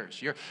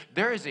prayers.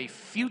 There is a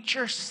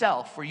future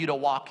self for you to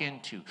walk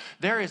into.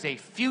 There is a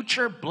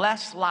future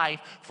blessed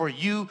life for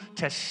you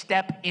to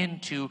step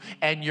into.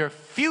 And your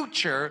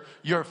future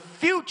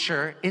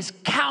is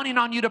counting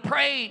on you to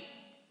pray.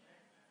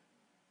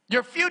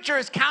 Your future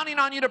is counting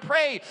on you to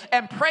pray.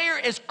 And prayer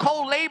is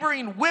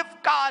co-laboring with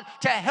God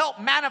to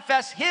help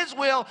manifest His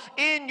will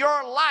in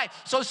your life.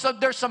 So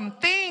there's some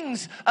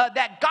things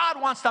that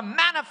God wants to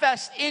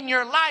manifest in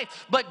your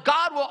life. But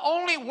God will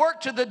only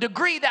work to the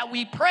degree that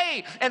we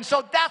pray. And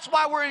so that's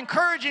why we're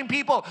encouraging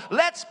people.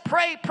 Let's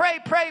pray, pray,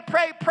 pray,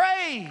 pray,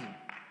 pray.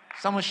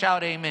 Someone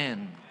shout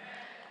amen.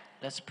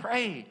 Let's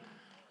pray.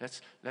 Let's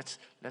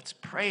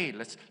pray.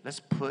 Let's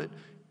put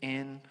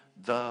in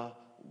the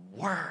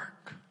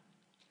work.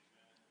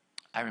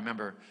 I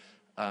remember,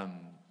 I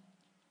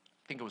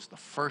think it was the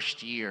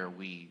first year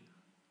we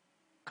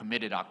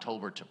committed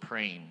October to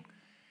praying,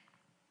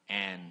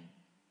 and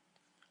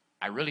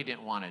I really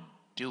didn't want to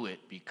do it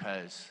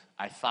because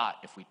I thought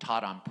if we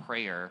taught on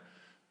prayer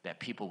that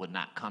people would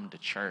not come to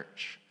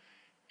church.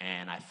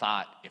 And I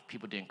thought if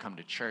people didn't come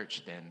to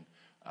church, then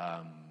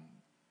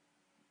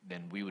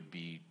we would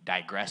be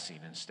digressing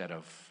instead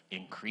of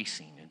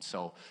increasing. And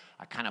so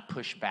I kind of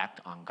pushed back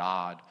on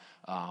God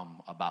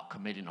about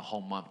committing a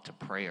whole month to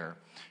prayer.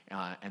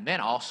 And then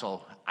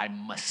also I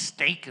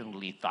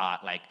mistakenly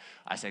thought,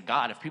 I said,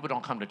 God, if people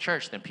don't come to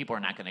church, then people are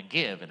not going to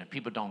give. And if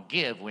people don't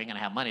give, we ain't going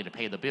to have money to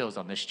pay the bills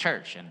on this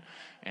church.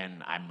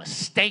 And I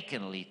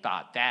mistakenly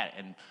thought that.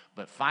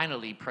 But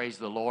finally, praise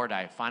the Lord,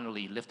 I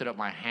finally lifted up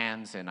my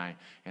hands and I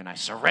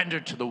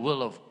surrendered to the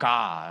will of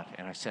God.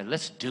 And I said,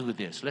 let's do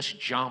this. Let's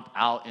jump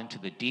out into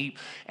the deep.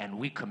 And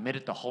we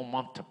committed the whole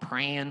month to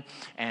praying.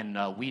 And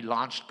we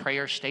launched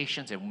prayer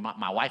stations. And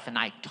my wife and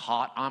I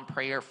taught on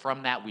prayer.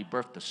 From that, we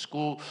birthed the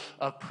school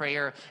of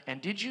prayer. And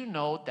did you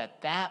know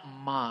that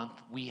month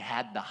we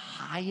had the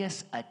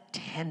highest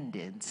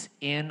attendance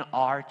in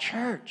our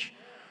church?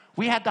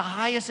 We had the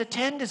highest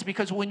attendance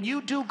because when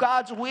you do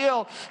God's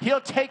will,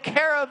 He'll take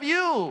care of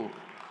you.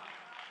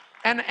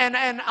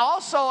 And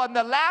also on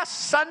the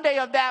last Sunday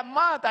of that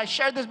month, I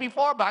shared this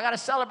before, but I got to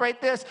celebrate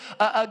this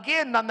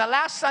again. On the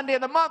last Sunday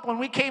of the month, when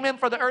we came in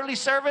for the early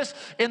service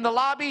in the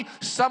lobby,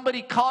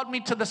 somebody called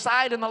me to the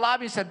side in the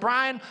lobby and said,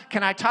 Brian,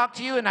 can I talk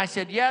to you? And I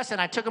said, yes. And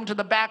I took him to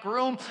the back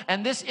room.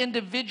 And this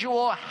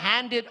individual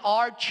handed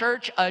our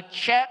church a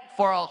check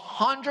for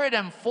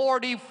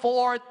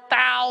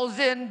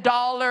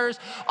 $144,000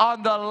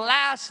 on the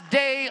last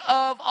day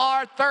of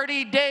our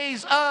 30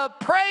 days of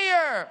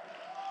prayer.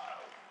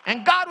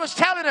 And God was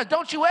telling us,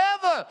 don't you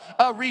ever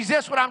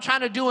resist what I'm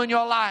trying to do in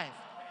your life.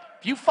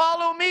 If you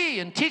follow me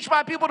and teach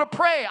my people to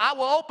pray, I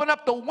will open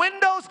up the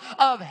windows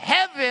of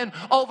heaven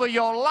over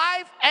your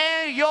life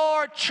and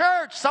your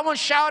church. Someone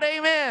shout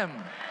amen.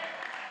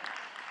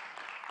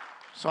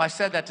 So I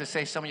said that to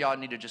say some of y'all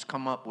need to just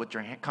come out with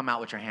your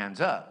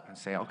hands up and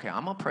say, okay,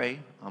 I'm going to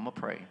pray.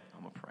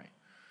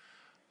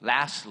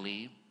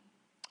 Lastly,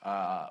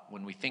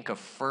 when we think of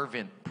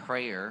fervent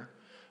prayer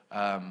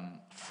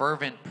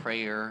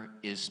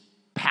is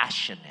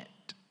passionate.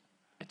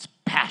 It's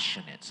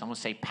passionate. Someone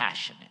say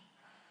passionate.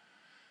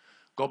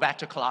 Go back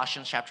to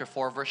Colossians chapter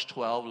 4, verse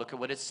 12. Look at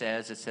what it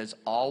says. It says,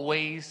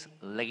 always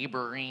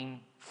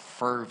laboring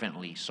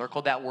fervently.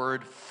 Circle that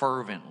word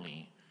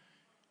fervently.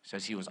 It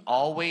says he was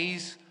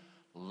always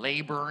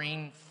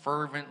laboring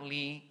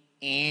fervently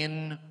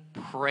in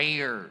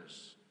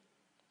prayers.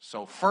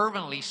 So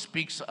fervently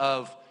speaks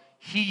of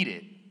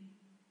heated.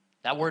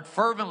 That word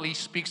fervently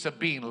speaks of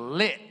being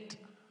lit.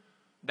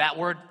 That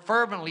word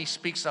fervently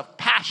speaks of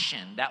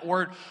passion. That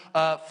word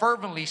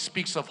fervently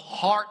speaks of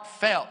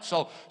heartfelt.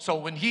 So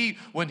when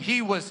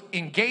he was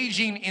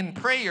engaging in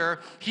prayer,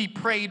 he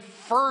prayed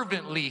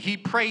fervently. He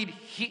prayed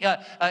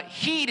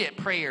heated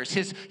prayers.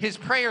 His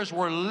prayers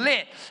were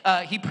lit.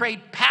 He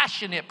prayed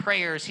passionate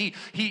prayers.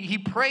 He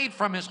prayed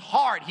from his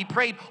heart. He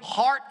prayed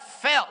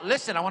heartfelt.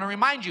 Listen, I want to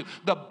remind you,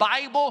 the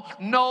Bible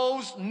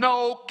knows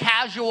no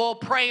casual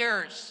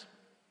prayers.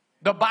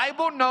 The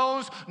Bible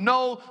knows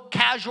no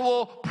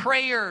casual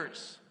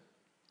prayers.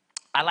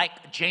 I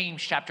like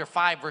James chapter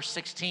 5, verse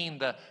 16,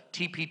 the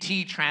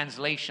TPT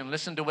translation.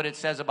 Listen to what it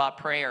says about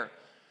prayer.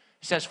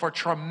 It says, for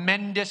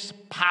tremendous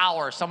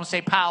power. Someone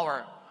say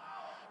power.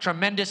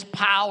 tremendous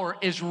power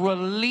is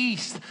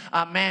released.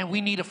 Man,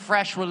 we need a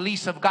fresh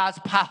release of God's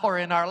power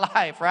in our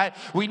life, right?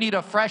 We need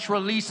a fresh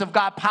release of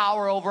God's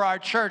power over our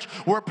church.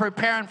 We're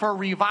preparing for a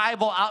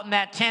revival out in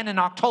that tent in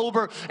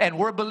October, and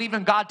we're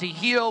believing God to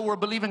heal. We're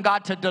believing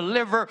God to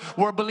deliver.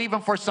 We're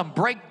believing for some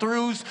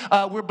breakthroughs.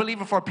 We're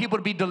believing for people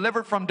to be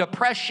delivered from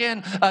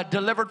depression,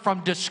 delivered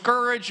from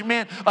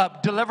discouragement,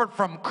 delivered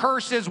from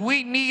curses.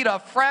 We need a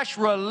fresh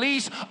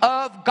release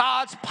of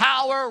God's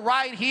power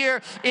right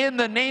here in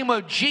the name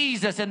of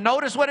Jesus. And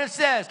notice what it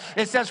says.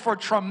 It says, for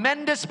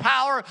tremendous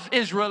power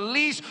is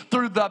released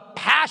through the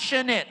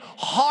passionate,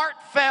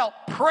 heartfelt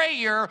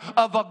prayer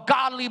of a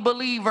godly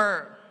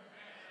believer.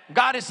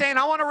 God is saying,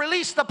 I want to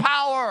release the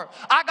power.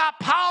 I got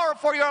power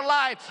for your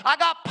life. I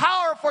got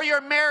power for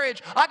your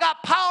marriage. I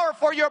got power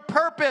for your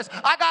purpose.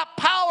 I got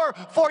power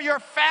for your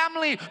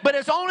family. But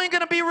it's only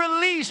going to be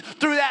released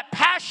through that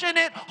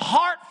passionate,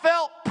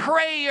 heartfelt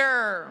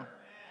prayer.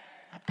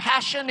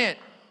 Passionate,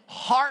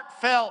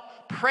 heartfelt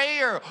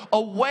prayer.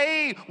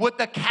 Away with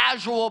the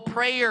casual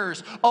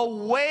prayers.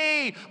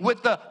 Away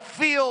with the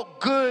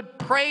feel-good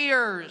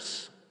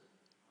prayers.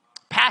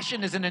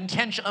 Passion is an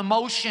intense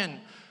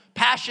emotion.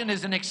 Passion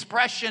is an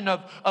expression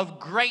of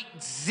great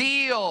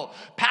zeal.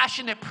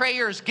 Passionate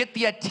prayers get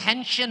the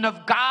attention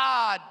of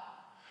God.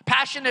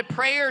 Passionate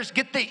prayers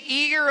get the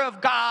ear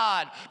of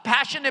God.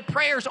 Passionate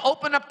prayers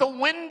open up the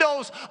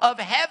windows of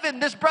heaven.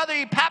 This brother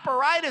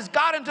Epaphroditus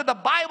got into the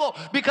Bible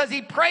because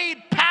he prayed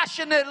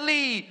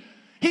passionately.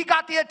 He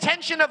got the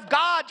attention of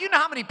God. You know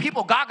how many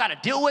people God got to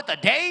deal with a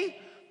day?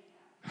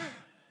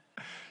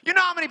 You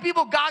know how many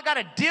people God got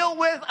to deal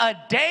with a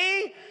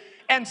day?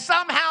 And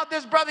somehow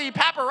this brother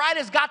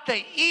Epaphroditus got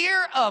the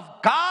ear of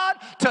God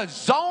to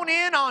zone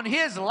in on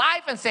his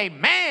life and say,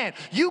 man,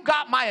 you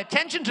got my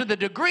attention to the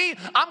degree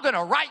I'm going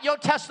to write your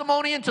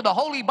testimony into the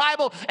Holy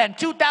Bible, and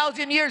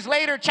 2,000 years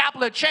later,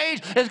 Chapel of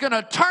Change is going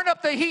to turn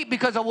up the heat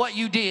because of what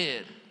you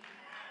did.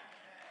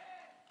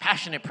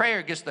 Passionate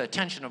prayer gets the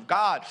attention of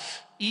God.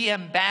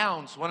 E.M.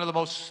 Bounds, one of the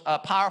most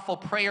powerful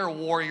prayer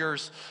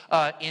warriors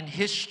in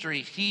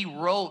history,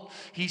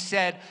 he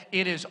said,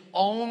 it is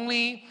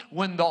only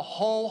when the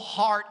whole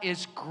heart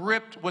is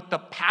gripped with the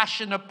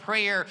passion of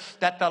prayer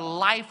that the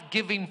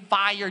life-giving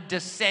fire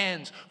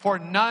descends. For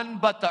none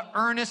but the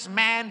earnest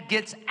man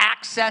gets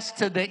access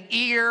to the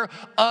ear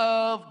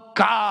of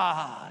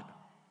God.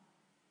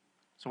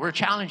 So we're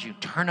challenging you,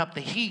 turn up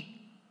the heat.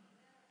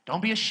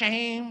 Don't be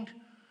ashamed.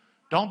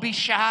 Don't be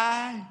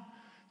shy.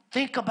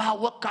 Think about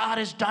what God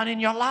has done in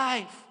your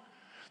life.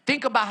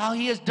 Think about how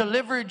he has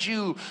delivered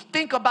you.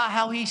 Think about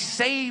how he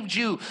saved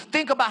you.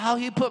 Think about how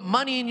he put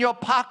money in your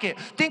pocket.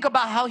 Think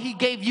about how he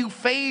gave you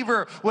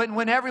favor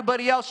when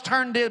everybody else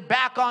turned their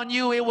back on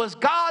you. It was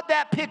God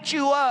that picked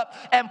you up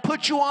and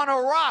put you on a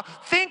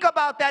rock. Think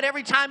about that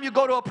every time you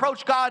go to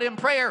approach God in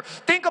prayer.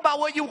 Think about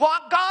what you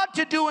want God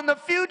to do in the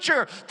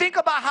future. Think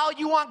about how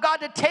you want God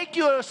to take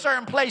you to a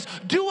certain place,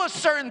 do a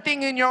certain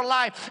thing in your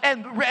life,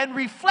 and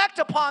reflect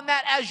upon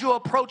that as you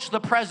approach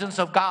the presence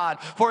of God.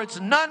 For it's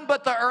none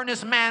but the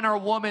earnest man or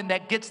woman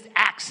that gets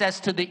access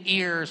to the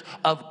ears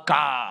of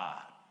God.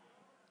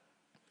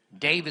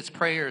 David's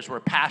prayers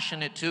were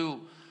passionate too.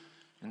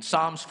 In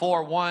Psalms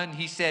 4:1,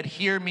 he said,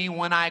 hear me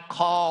when I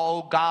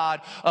call, O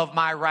God of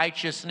my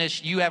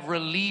righteousness. You have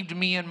relieved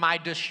me in my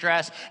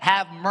distress.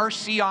 Have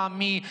mercy on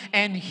me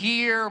and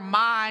hear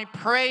my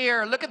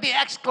prayer. Look at the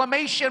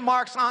exclamation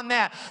marks on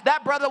that.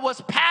 That brother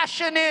was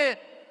passionate.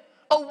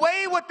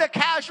 Away with the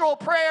casual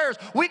prayers.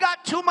 We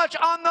got too much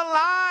on the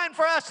line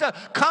for us to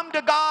come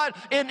to God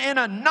in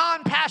a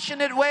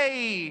non-passionate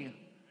way.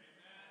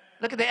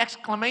 Look at the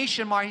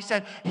exclamation mark. He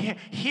said,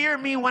 hear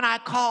me when I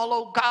call,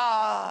 O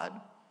God.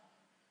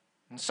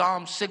 In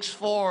Psalm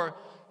 6:4,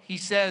 he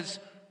says,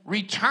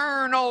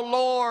 return, O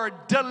Lord,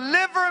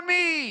 deliver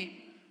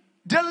me.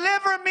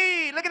 Deliver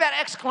me. Look at that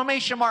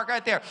exclamation mark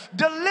right there.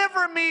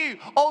 Deliver me.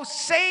 Oh,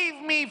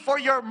 save me for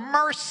your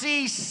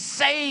mercy's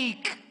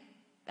sake.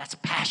 That's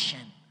passion.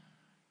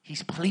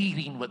 He's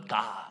pleading with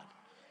God.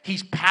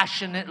 He's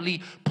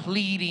passionately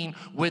pleading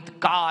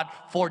with God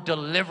for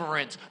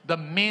deliverance. The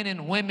men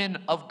and women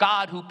of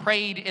God who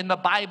prayed in the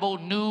Bible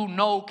knew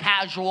no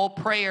casual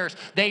prayers.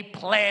 They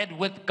pled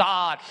with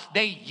God.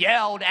 They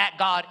yelled at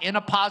God in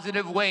a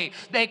positive way.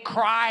 They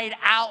cried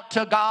out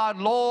to God,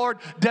 Lord,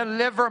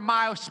 deliver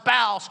my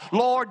spouse.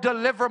 Lord,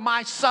 deliver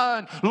my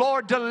son.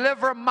 Lord,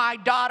 deliver my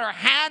daughter.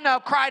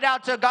 Hannah cried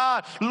out to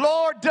God,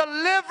 Lord,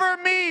 deliver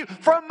me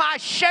from my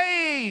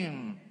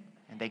shame.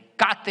 And they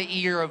got the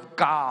ear of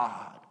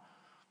God.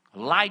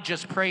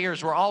 Elijah's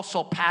prayers were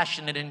also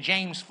passionate. In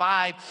James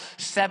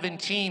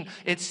 5:17,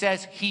 it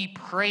says he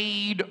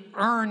prayed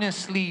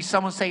earnestly.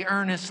 Someone say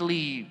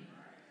earnestly.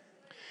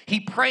 He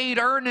prayed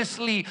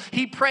earnestly.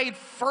 He prayed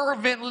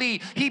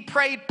fervently. He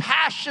prayed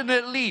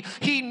passionately.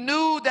 He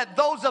knew that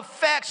those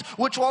effects,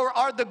 which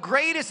are the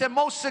greatest and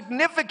most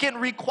significant,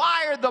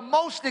 require the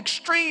most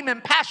extreme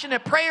and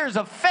passionate prayers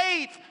of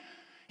faith.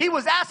 He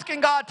was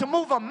asking God to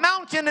move a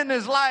mountain in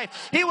his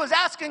life. He was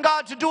asking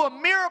God to do a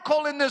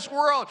miracle in this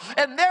world.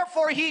 And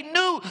therefore, he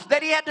knew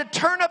that he had to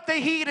turn up the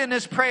heat in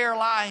his prayer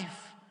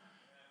life.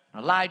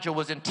 Elijah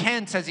was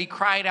intense as he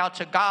cried out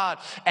to God,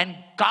 and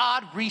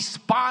God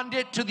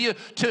responded to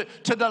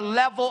the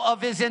level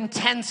of his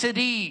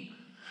intensity.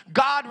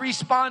 God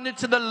responded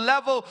to the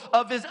level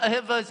of his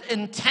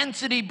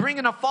intensity,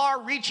 bringing a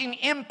far-reaching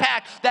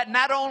impact that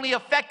not only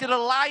affected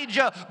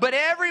Elijah, but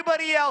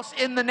everybody else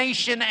in the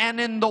nation and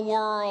in the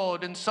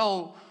world. And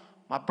so,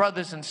 my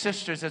brothers and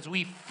sisters, as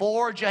we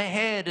forge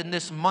ahead in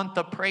this month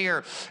of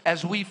prayer,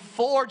 as we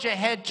forge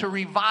ahead to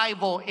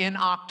revival in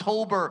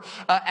October,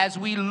 as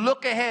we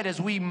look ahead, as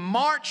we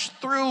march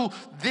through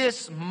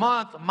this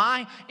month,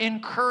 my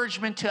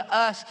encouragement to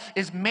us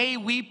is, may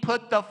we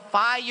put the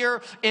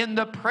fire in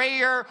the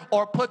prayer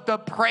or put the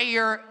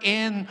prayer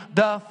in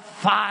the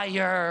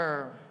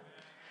fire.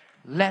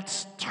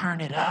 Let's turn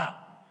it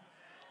up.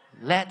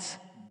 Let's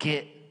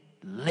get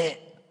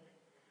lit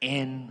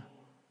in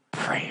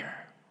prayer.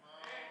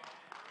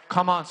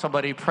 Come on,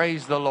 somebody,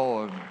 praise the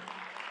Lord.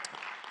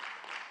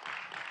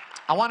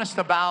 I want us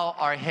to bow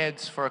our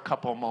heads for a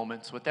couple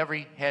moments, with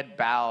every head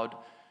bowed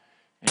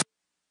and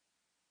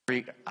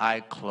every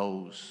eye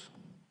closed.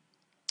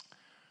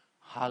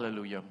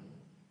 Hallelujah.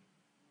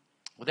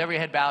 With every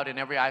head bowed and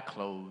every eye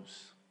closed,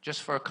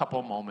 just for a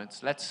couple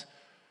moments, let's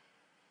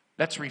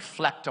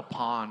reflect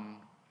upon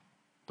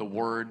the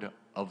word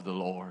of the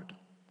Lord.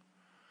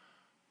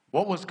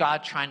 What was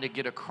God trying to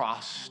get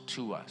across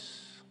to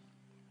us?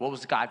 What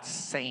was God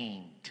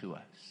saying to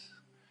us?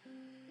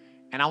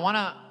 And I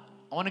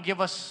want to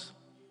give us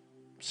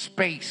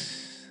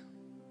space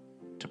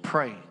to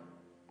pray.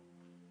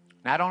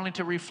 Not only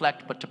to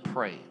reflect, but to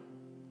pray.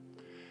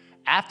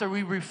 After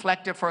we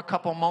reflected for a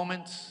couple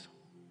moments,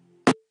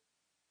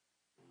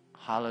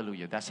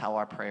 hallelujah, that's how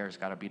our prayers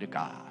got to be to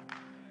God.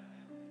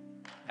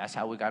 That's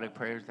how we got to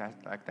pray.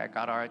 That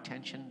got our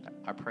attention.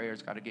 Our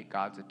prayers got to get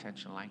God's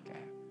attention like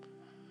that.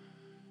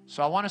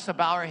 So I want us to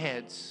bow our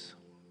heads.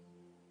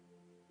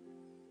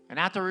 And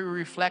after we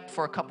reflect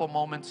for a couple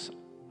moments,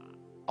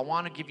 I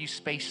want to give you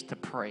space to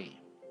pray,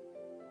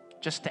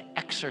 just to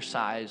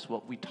exercise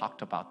what we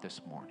talked about this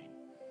morning.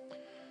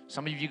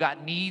 Some of you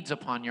got needs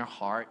upon your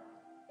heart.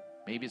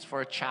 Maybe it's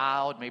for a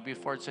child, maybe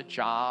for it's a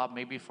job,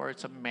 maybe for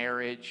it's a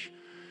marriage,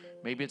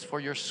 maybe it's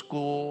for your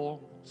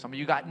school. Some of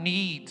you got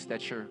needs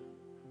that you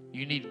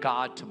need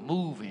God to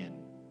move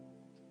in.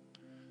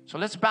 So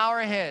let's bow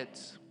our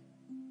heads.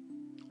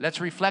 Let's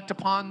reflect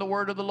upon the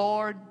word of the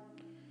Lord.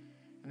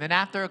 And then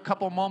after a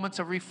couple moments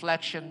of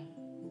reflection,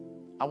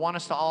 I want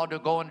us to all to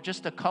go in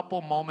just a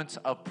couple moments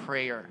of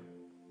prayer.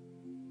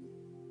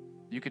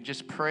 You can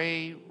just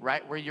pray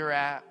right where you're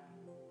at,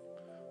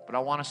 but I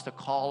want us to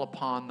call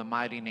upon the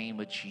mighty name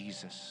of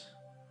Jesus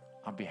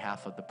on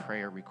behalf of the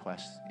prayer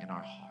requests in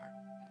our heart.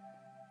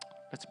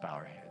 Let's bow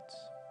our heads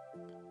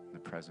in the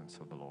presence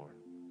of the Lord.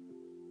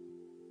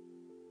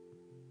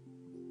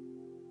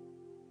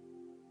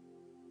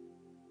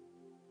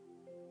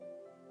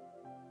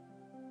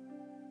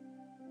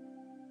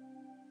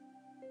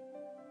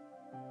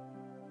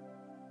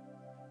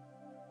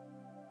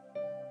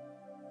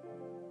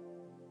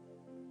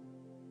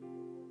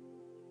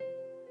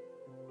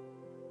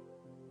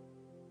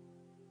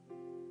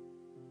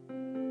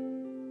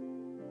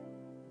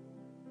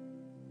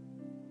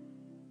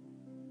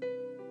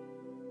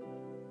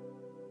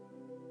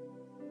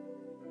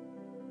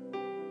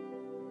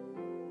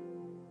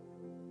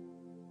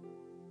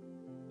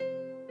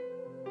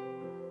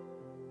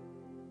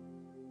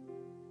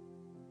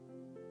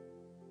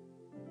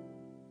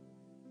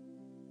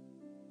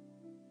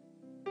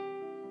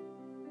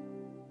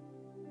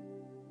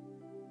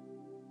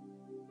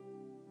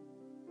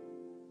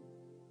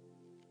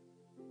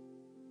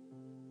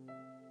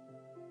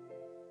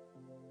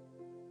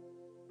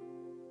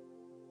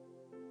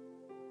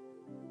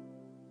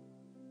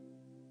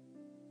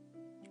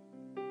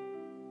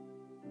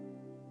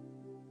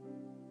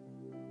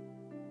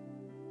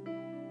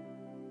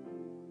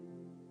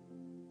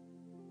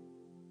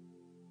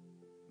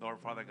 Lord,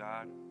 Father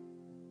God,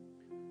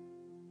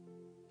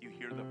 you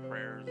hear the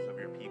prayers of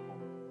your people.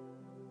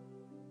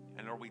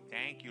 And Lord, we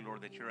thank you,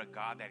 Lord, that you're a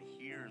God that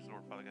hears,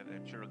 Lord, Father God,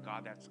 that you're a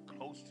God that's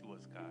close to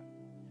us, God.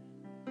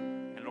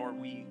 And Lord,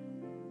 we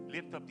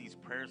lift up these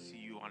prayers to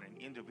you on an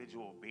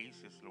individual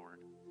basis, Lord.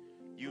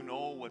 You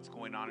know what's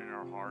going on in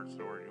our hearts,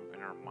 Lord,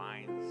 in our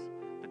minds,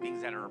 the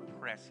things that are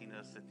oppressing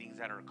us, the things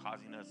that are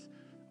causing us,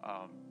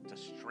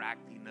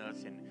 distracting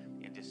us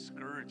and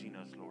discouraging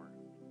us, Lord.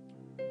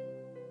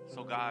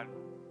 So God,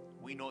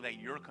 we know that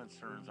your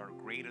concerns are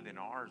greater than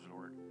ours,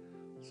 Lord.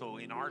 So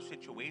in our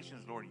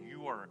situations, Lord,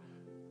 you are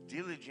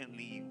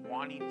diligently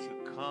wanting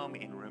to come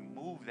and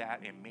remove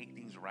that and make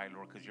things right,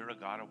 Lord, because you're a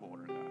God of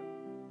order, God.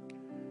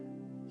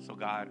 So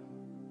God,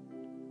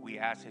 we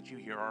ask that you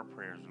hear our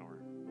prayers,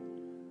 Lord.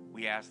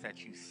 We ask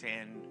that you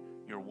send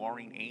your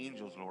warring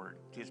angels, Lord,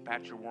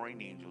 dispatch your warring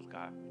angels,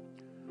 God,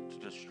 to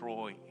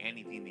destroy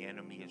anything the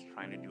enemy is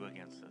trying to do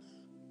against us.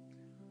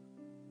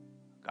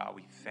 God,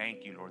 we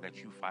thank you, Lord, that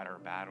you fight our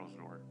battles,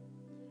 Lord.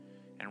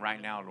 And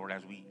right now, Lord,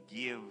 as we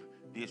give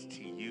this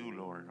to you,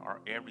 Lord, our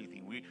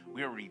everything,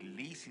 we are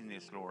releasing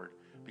this, Lord,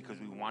 because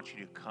we want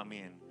you to come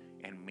in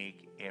and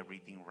make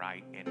everything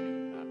right and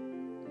new, God.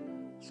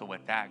 So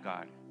with that,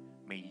 God,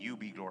 may you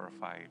be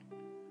glorified.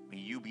 May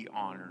you be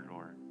honored,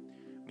 Lord.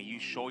 May you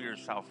show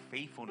yourself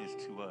faithfulness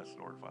to us,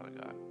 Lord, Father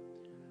God.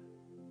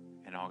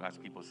 And all God's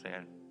people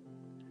said,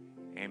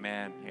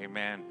 amen,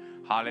 amen,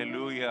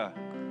 hallelujah.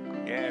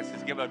 Yes,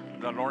 let's give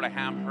the Lord a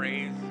hand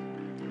praise.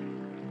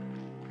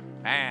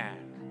 Man,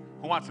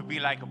 who wants to be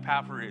like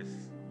Epaphras?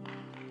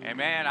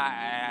 Amen.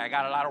 I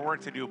got a lot of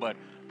work to do, but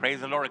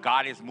praise the Lord.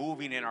 God is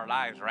moving in our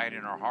lives, right,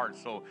 in our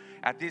hearts. So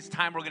at this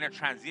time, we're going to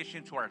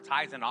transition to our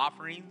tithes and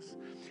offerings,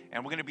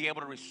 and we're going to be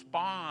able to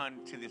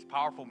respond to this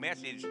powerful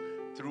message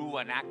through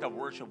an act of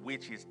worship,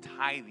 which is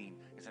tithing.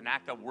 It's an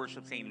act of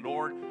worship saying,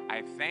 Lord,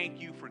 I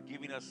thank you for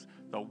giving us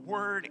the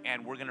word,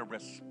 and we're going to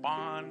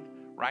respond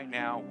right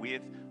now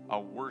with a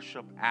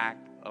worship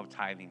act of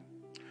tithing.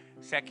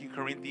 2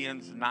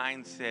 Corinthians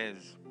 9 says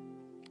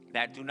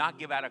that do not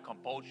give out of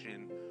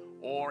compulsion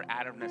or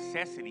out of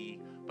necessity,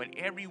 but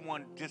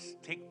everyone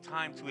just take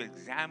time to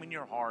examine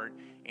your heart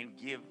and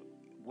give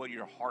what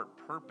your heart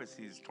purpose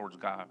is towards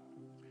God.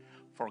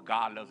 For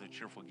God loves a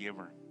cheerful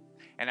giver.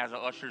 And as the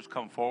ushers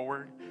come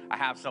forward, I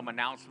have some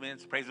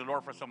announcements. Praise the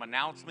Lord for some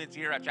announcements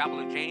here at Chapel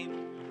of Change.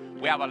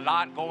 We have a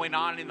lot going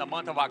on in the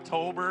month of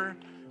October.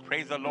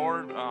 Praise the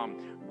Lord.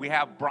 We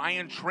have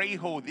Brian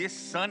Trejo this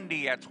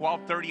Sunday at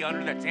 12:30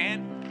 under the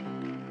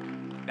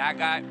tent. That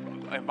guy,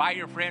 invite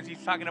your friends.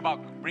 He's talking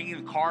about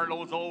bringing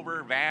carloads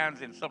over,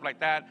 vans and stuff like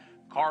that.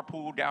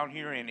 Carpool down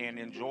here and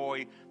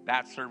enjoy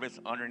that service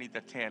underneath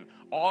the tent.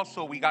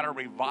 Also, we got a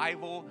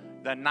revival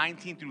the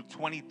 19th through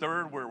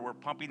 23rd. We're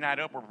pumping that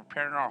up. We're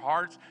preparing our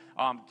hearts.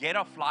 Get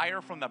a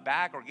flyer from the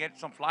back or get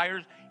some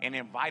flyers and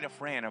invite a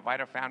friend,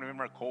 invite a family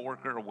member, a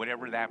coworker, or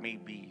whatever that may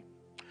be.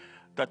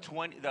 The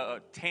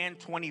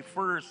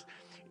 10/21st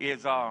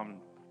is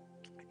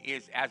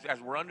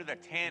as we're under the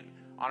tent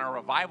on our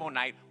revival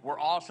night, we're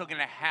also going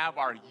to have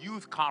our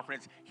youth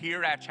conference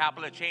here at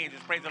Chapel of Change.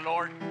 Just praise the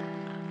Lord.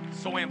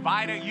 So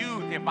invite a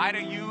youth, invite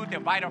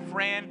a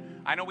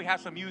friend. I know we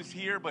have some youths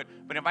here, but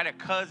invite a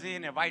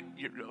cousin, invite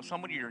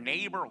somebody, your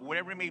neighbor,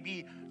 whatever it may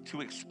be,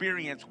 to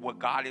experience what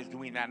God is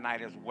doing that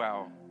night as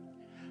well.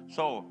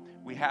 So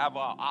we have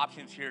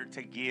options here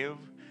to give.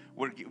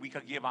 We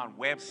could give on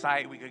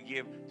website, we could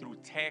give through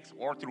text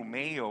or through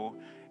mail,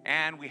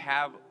 and we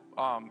have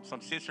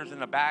some sisters in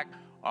the back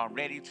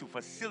ready to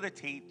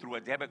facilitate through a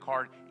debit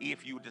card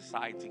if you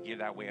decide to give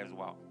that way as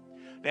well.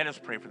 Let us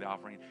pray for the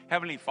offering.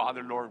 Heavenly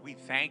Father, Lord, we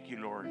thank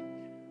you, Lord,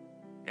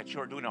 that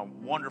you're doing a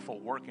wonderful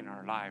work in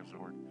our lives,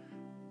 Lord.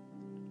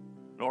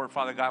 Lord,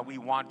 Father God, we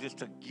want just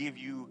to give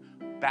you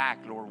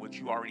back, Lord, what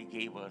you already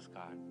gave us,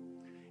 God.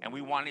 And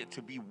we want it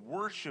to be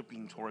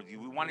worshiping towards you.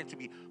 We want it to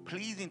be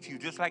pleasing to you,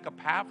 just like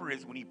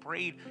Epaphras when he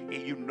prayed, and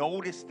you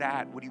noticed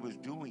that, what he was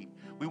doing.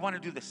 We want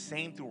to do the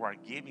same through our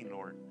giving,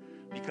 Lord.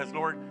 Because,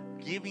 Lord,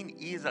 giving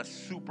is a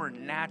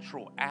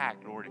supernatural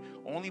act, Lord.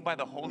 Only by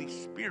the Holy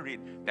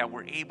Spirit that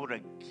we're able to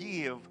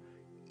give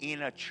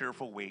in a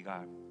cheerful way,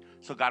 God.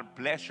 So, God,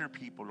 bless your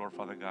people, Lord,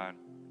 Father God,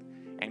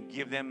 and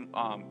give them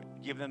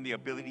the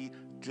ability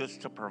just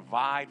to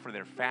provide for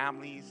their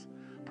families,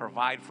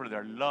 provide for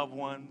their loved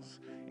ones.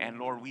 And,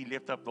 Lord, we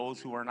lift up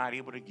those who are not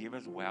able to give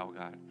as well,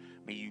 God.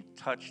 May you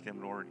touch them,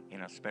 Lord,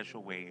 in a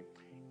special way.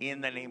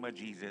 In the name of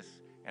Jesus.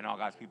 And all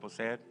God's people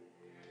said,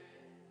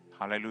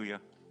 hallelujah.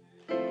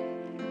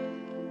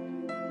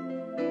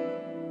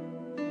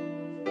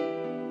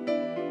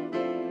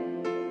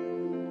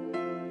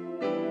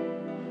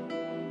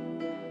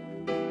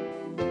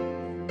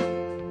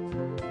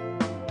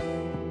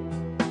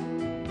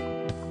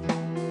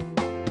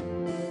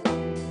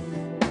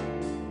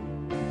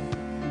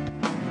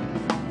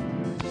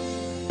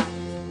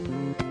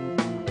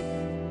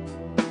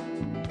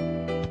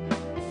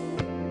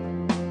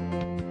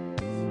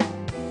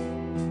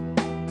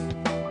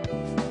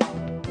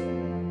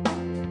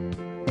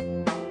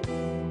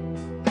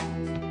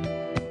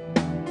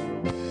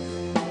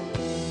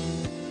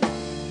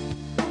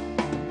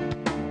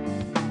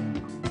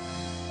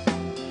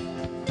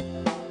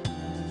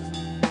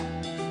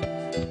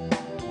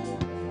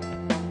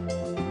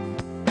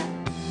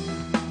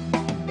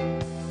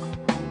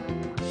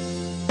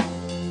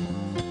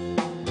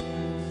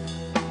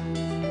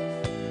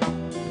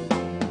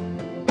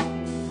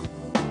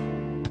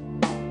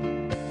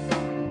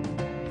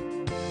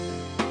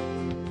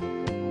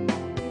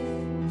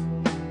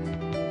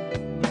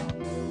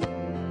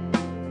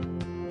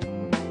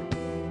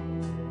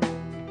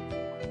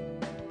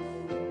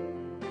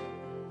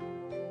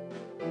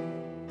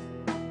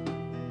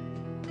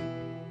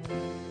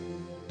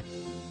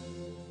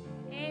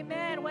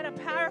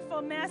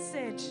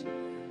 Message.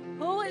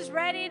 Who is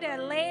ready to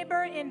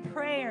labor in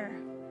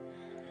prayer?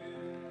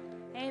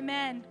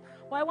 Amen.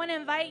 Well, I want to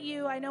invite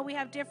you. I know we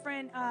have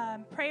different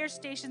prayer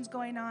stations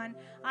going on.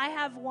 I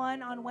have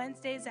one on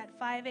Wednesdays at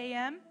 5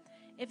 a.m.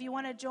 If you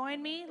want to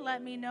join me,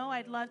 let me know.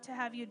 I'd love to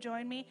have you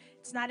join me.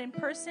 It's not in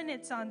person.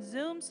 It's on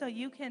Zoom, so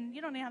you don't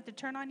even have to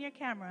turn on your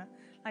camera.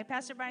 Like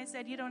Pastor Brian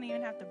said, you don't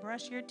even have to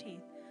brush your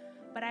teeth.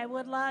 But I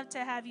would love to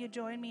have you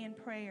join me in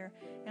prayer,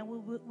 and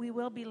we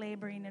will be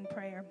laboring in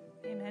prayer.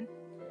 Amen.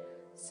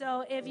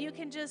 So if you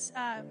can just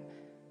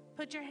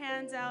put your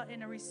hands out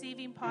in a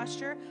receiving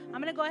posture.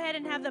 I'm going to go ahead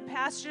and have the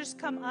pastors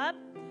come up.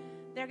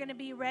 They're going to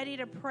be ready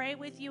to pray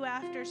with you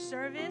after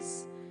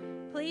service.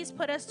 Please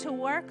put us to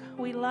work.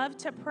 We love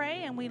to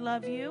pray, and we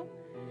love you.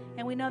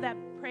 And we know that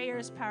prayer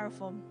is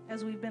powerful,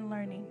 as we've been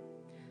learning.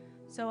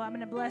 So I'm going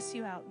to bless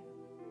you out.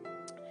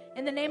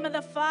 In the name of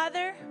the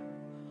Father,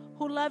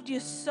 who loved you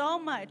so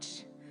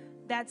much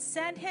that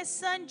sent his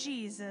son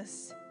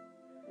Jesus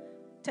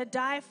to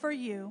die for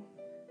you.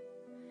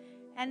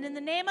 And in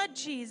the name of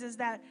Jesus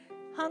that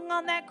hung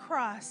on that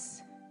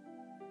cross,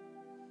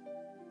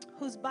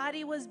 whose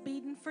body was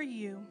beaten for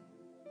you.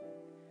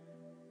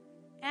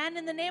 And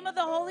in the name of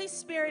the Holy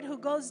Spirit who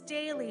goes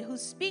daily, who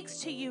speaks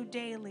to you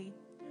daily,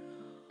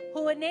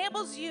 who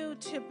enables you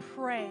to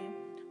pray,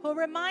 who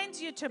reminds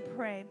you to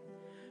pray.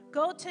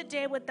 Go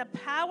today with the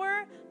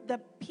power, the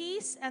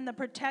peace, and the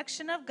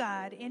protection of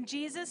God. In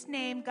Jesus'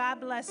 name,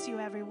 God bless you,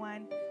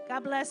 everyone.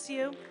 God bless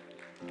you.